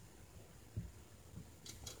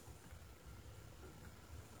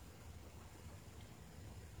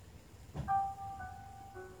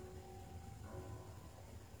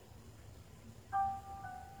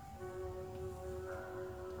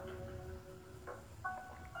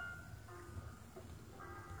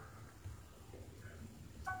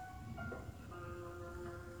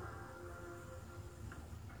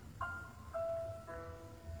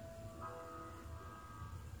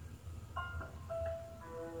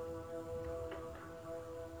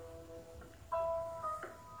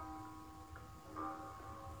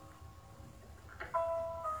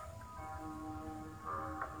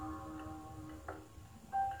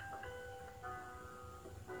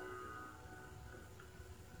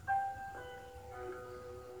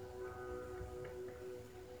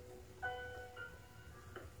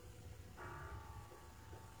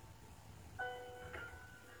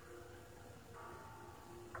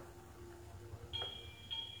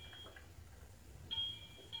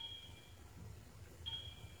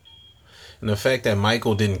 And the fact that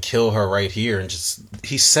Michael didn't kill her right here and just,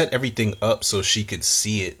 he set everything up so she could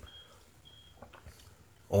see it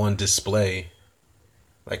on display.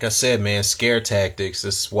 Like I said, man, scare tactics.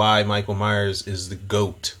 This is why Michael Myers is the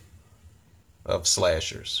GOAT of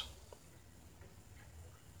slashers.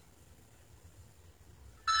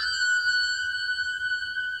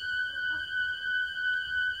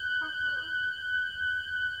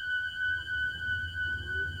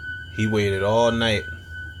 He waited all night.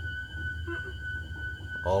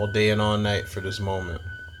 All day and all night for this moment.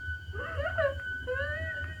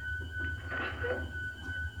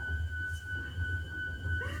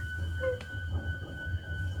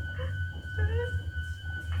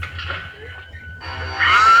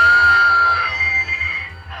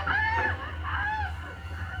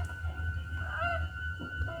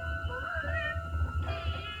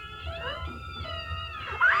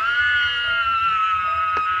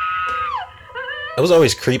 It was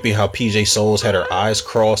always creepy how PJ Souls had her eyes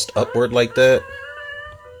crossed upward like that.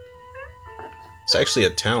 It's actually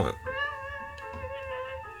a talent.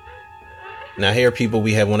 Now here, people,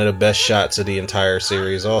 we have one of the best shots of the entire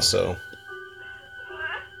series also.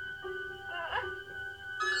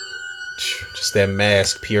 Just that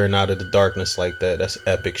mask peering out of the darkness like that. That's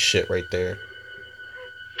epic shit right there.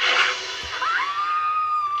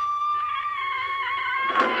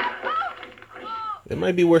 It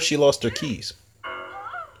might be where she lost her keys.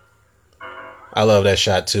 I love that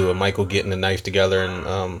shot too, of Michael getting the knife together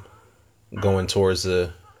and going towards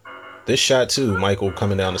the... This shot too, Michael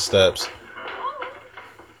coming down the steps.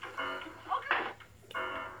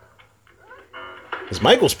 Because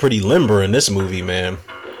Michael's pretty limber in this movie, man.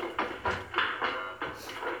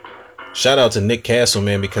 Shout out to Nick Castle,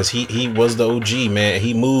 man, because he was the OG, man.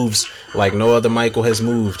 He moves like no other Michael has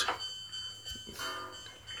moved.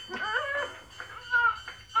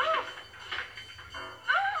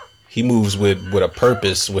 He moves with a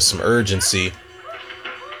purpose, with some urgency.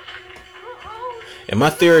 And my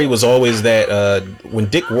theory was always that when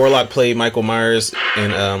Dick Warlock played Michael Myers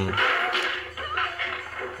in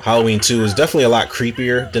Halloween 2, is definitely a lot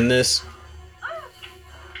creepier than this.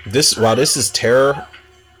 While this is terror,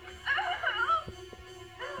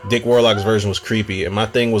 Dick Warlock's version was creepy. And my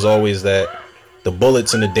thing was always that the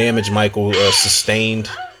bullets and the damage Michael sustained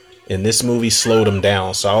in this movie slowed him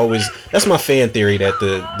down. So that's my fan theory, that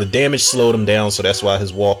the damage slowed him down, so that's why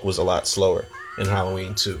his walk was a lot slower in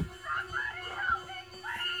Halloween 2.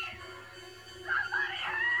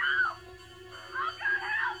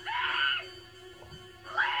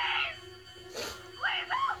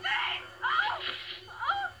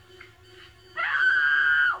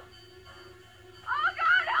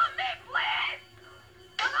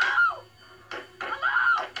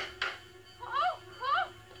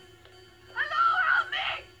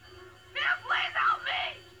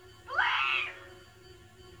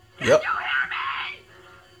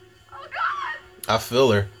 I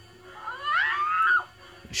feel her.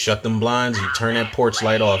 You shut them blinds, you turn that porch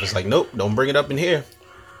light off. It's like, nope, don't bring it up in here.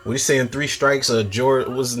 What are you saying? 3 strikes. George,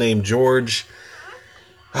 what's his name? George.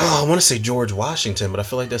 Oh, I want to say George Washington, but I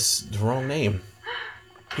feel like that's the wrong name.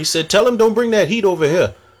 He said, tell him don't bring that heat over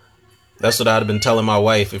here. That's what I'd have been telling my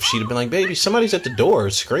wife if she'd have been like, baby, somebody's at the door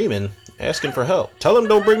screaming, asking for help. Tell him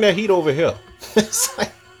don't bring that heat over here. It's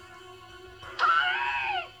like,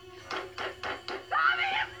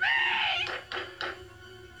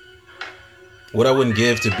 what I wouldn't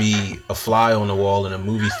give to be a fly on the wall in a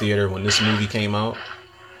movie theater when this movie came out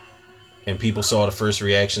and people saw the first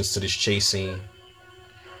reactions to this chase scene.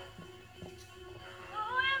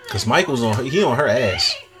 Because Michael's on her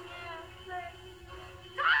ass.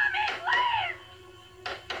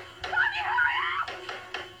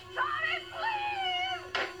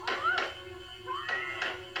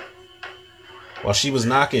 While she was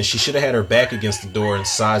knocking, she should have had her back against the door and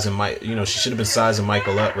sizing Mike. You know, she should have been sizing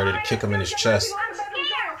Michael up, ready to kick him in his chest.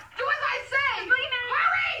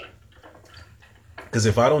 Because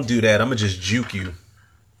if I don't do that, I'm going to just juke you.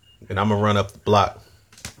 And I'm going to run up the block.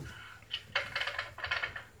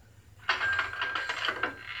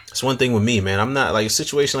 It's one thing with me, man. I'm not, like, a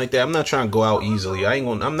situation like that, I'm not trying to go out easily.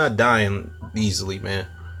 I'm not dying easily, man.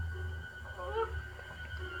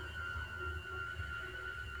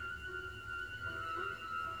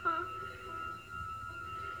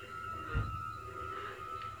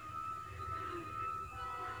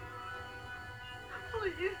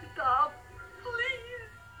 Please stop. Please.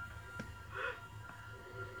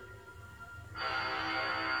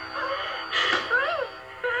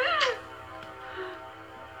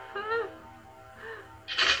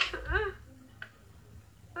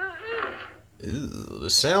 Ew, the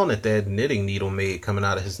sound that knitting needle made coming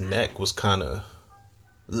out of his neck was kind of...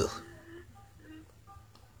 Ugh.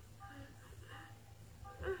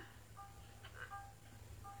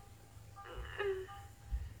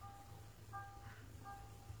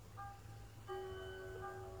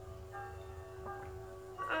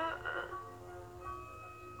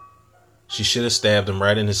 She should have stabbed him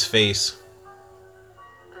right in his face.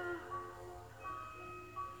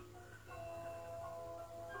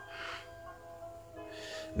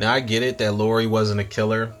 Now I get it that Laurie wasn't a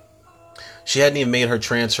killer. She hadn't even made her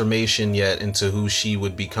transformation yet into who she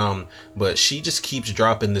would become, but she just keeps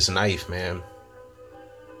dropping this knife, man.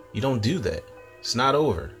 You don't do that. It's not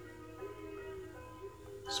over.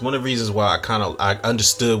 It's one of the reasons why I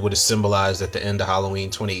understood what it symbolized at the end of Halloween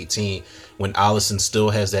 2018 when Allison still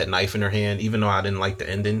has that knife in her hand, even though I didn't like the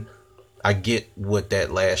ending. I get what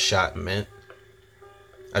that last shot meant.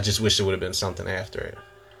 I just wish it would have been something after it.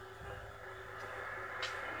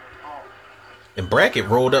 And Brackett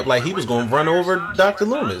rolled up like he was going to run over Dr.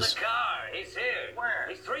 Loomis. The car. He's here. Where?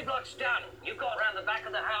 He's 3 blocks down. You go around the back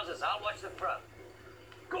of the houses. I'll watch the front.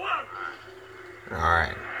 Go on. All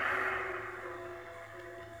right.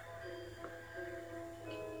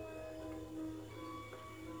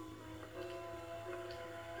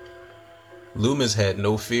 Loomis had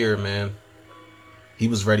no fear, man. He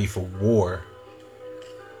was ready for war.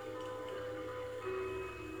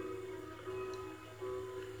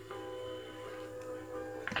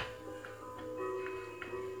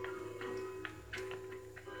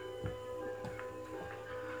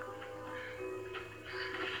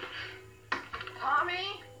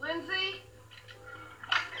 Tommy? Lindsay?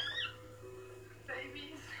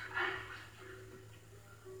 Babies?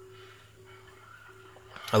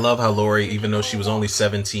 I love how Laurie, even though she was only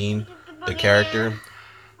 17, the character,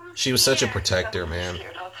 she was such a protector, man.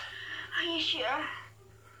 Are you sure?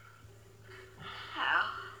 How?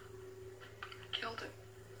 Killed him.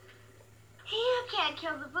 You can't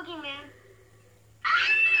kill the boogeyman.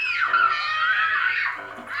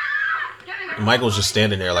 Michael's just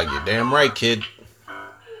standing there like, you're damn right, kid.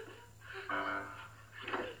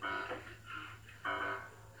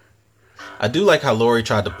 I do like how Laurie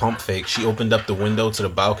tried to pump fake. She opened up the window to the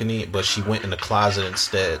balcony, but she went in the closet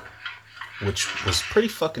instead, which was pretty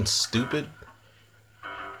fucking stupid.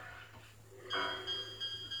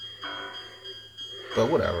 But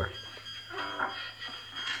whatever.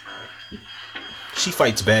 She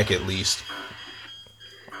fights back at least.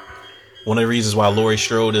 One of the reasons why Laurie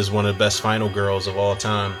Strode is one of the best final girls of all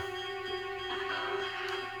time.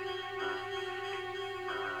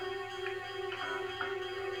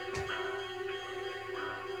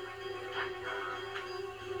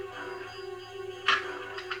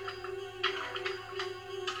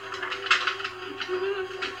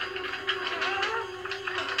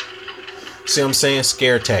 See what I'm saying?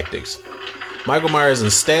 Scare tactics. Michael Myers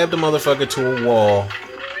and stabbed the motherfucker to a wall.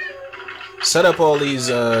 Set up all these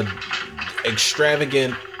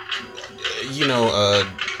extravagant,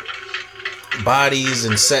 bodies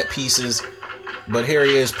and set pieces, but here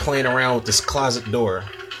he is playing around with this closet door.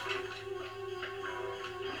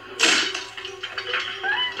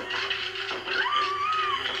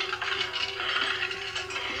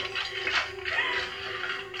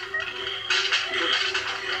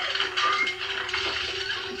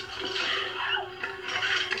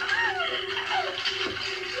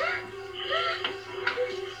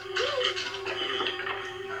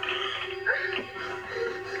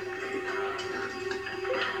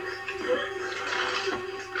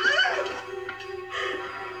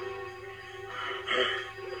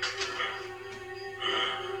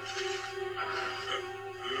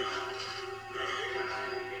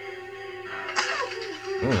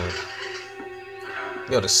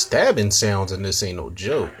 Yo, the stabbing sounds in this ain't no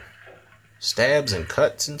joke. Stabs and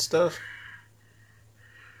cuts and stuff.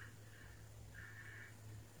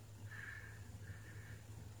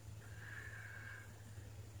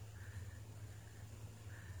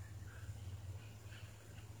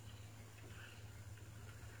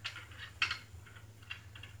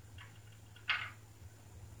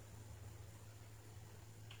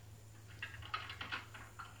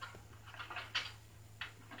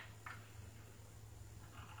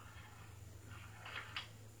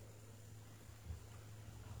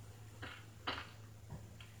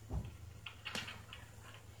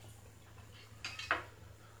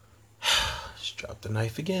 Dropped the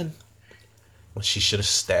knife again when she should have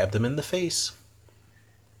stabbed him in the face.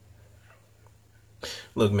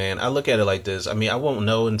 Look, man, I look at it like this. I mean, I won't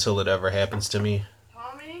know until it ever happens to me.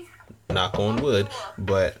 Tommy? Knock on wood.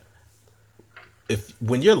 But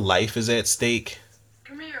when your life is at stake,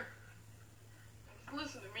 come here.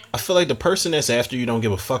 Listen to me. I feel like the person that's after you don't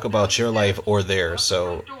give a fuck about your life or theirs.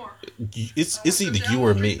 So it's either you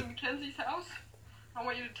or me. I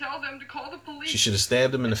want you to tell them to call the police. She should have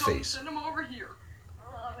stabbed him in the face. Send them over here.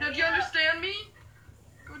 Now, do you understand me?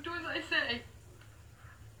 Go do as I say.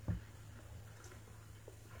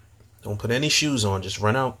 Don't put any shoes on. Just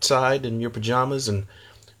run outside in your pajamas and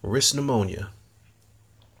risk pneumonia.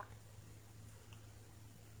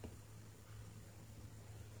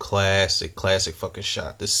 Classic fucking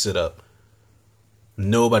shot. This sit up.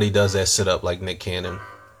 Nobody does that sit up like Nick Cannon.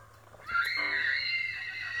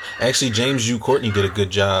 Actually, James Jude Courtney did a good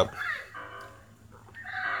job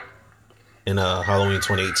in Halloween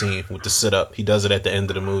 2018 with the sit up. He does it at the end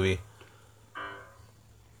of the movie.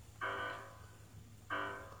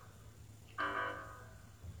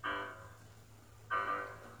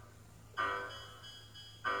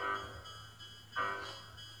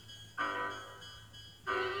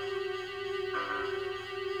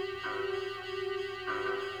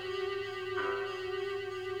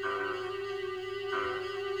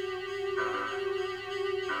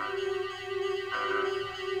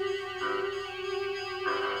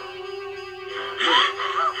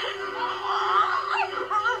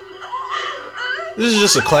 This is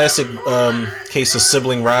just a classic case of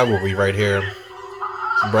sibling rivalry right here.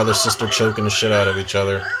 Brother, sister choking the shit out of each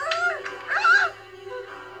other.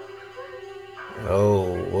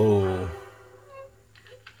 Oh, whoa.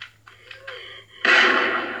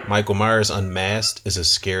 Michael Myers unmasked is a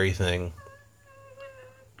scary thing.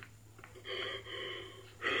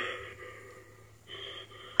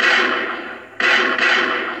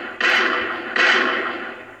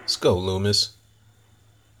 Let's go, Loomis.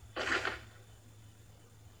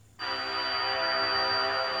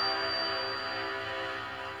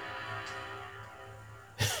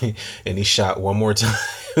 And he shot one more time.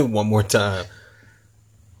 One more time.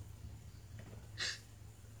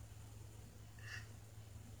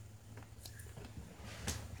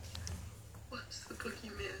 What's the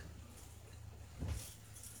boogeyman?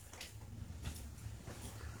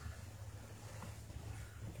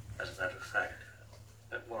 As a matter of fact,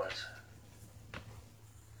 it was.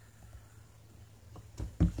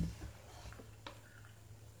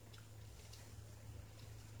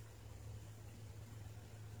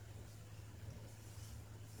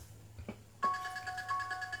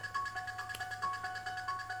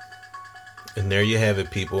 And there you have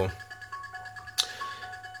it, people.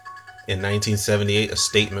 In 1978, a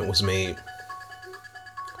statement was made.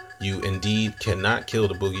 You indeed cannot kill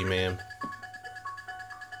the boogeyman.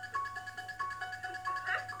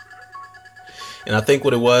 And I think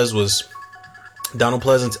what it was Donald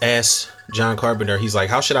Pleasance asked John Carpenter, he's like,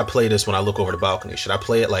 how should I play this when I look over the balcony? Should I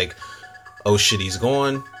play it like, oh shit, he's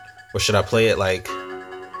gone? Or should I play it like,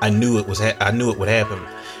 I knew it would happen?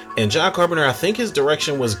 And John Carpenter, I think his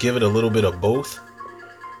direction was give it a little bit of both.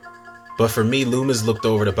 But for me, Loomis looked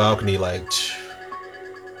over the balcony like,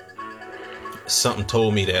 something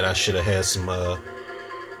told me that I should have had some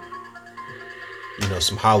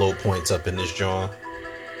some hollow points up in this joint.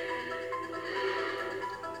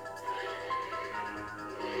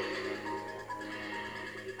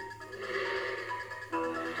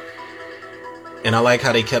 And I like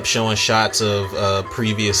how they kept showing shots of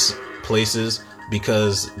previous places,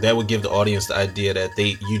 because that would give the audience the idea that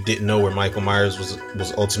you didn't know where Michael Myers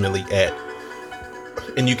was ultimately at,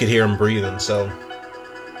 and you could hear him breathing, so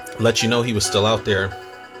let you know he was still out there.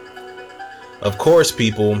 Of course,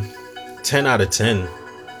 people, 10 out of 10,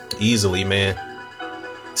 easily, man.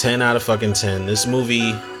 10 out of fucking 10. This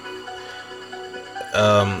movie,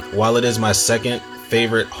 while it is my second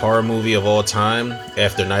favorite horror movie of all time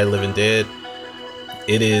after Night of the Living Dead,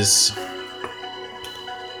 it is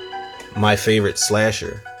my favorite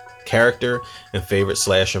slasher character and favorite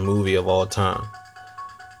slasher movie of all time.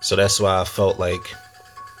 So that's why I felt like,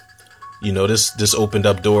 this opened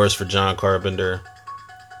up doors for John Carpenter.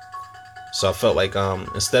 So I felt like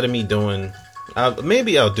instead of me doing, I'll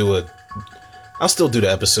still do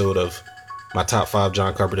the episode of my top 5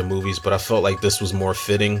 John Carpenter movies, but I felt like this was more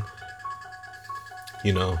fitting,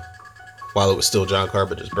 while it was still John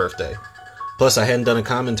Carpenter's birthday. Plus, I hadn't done a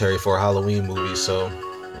commentary for a Halloween movie, so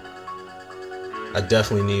I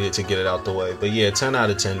definitely needed to get it out the way. But yeah, 10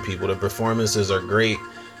 out of 10, people. The performances are great.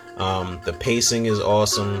 The pacing is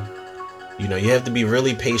awesome. You have to be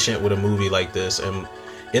really patient with a movie like this, and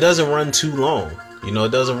it doesn't run too long.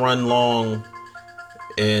 It doesn't run long,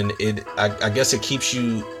 and I guess it keeps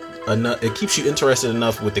you interested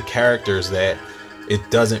enough with the characters that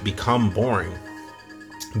it doesn't become boring.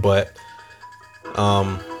 But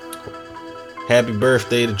happy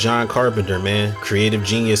birthday to John Carpenter, man. Creative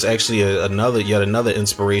genius. Actually, yet another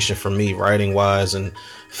inspiration for me, writing wise and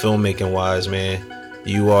filmmaking wise, man.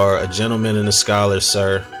 You are a gentleman and a scholar,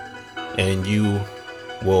 sir, and you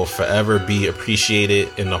will forever be appreciated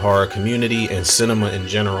in the horror community and cinema in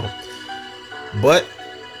general. But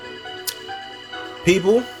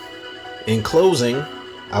people, in closing,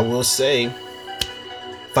 I will say,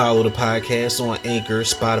 follow the podcast on Anchor,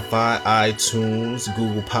 Spotify, iTunes,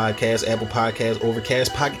 Google Podcasts, Apple Podcasts,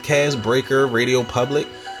 Overcast, Pocket Cast, Breaker, Radio Public.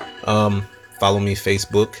 Follow me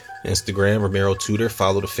Facebook, Instagram, Romero Tudor.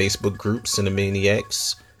 Follow the Facebook group,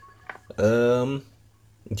 Cinemaniacs.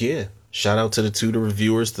 Yeah. Shout out to the Tudor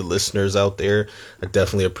reviewers, the listeners out there. I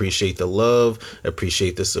definitely appreciate the love,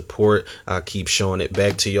 appreciate the support. I'll keep showing it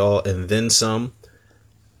back to y'all and then some.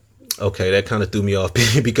 Okay, that kind of threw me off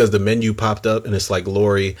because the menu popped up and it's like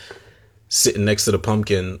Laurie sitting next to the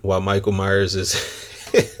pumpkin while Michael Myers is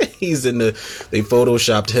they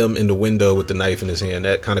photoshopped him in the window with the knife in his hand.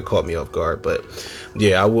 That kind of caught me off guard, but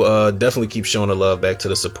yeah, I will definitely keep showing the love back to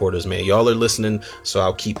the supporters, man. Y'all are listening, so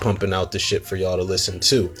I'll keep pumping out the shit for y'all to listen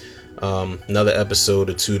to. Another episode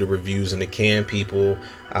of Tudor Reviews in the can, people.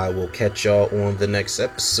 I will catch y'all on the next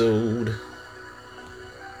episode.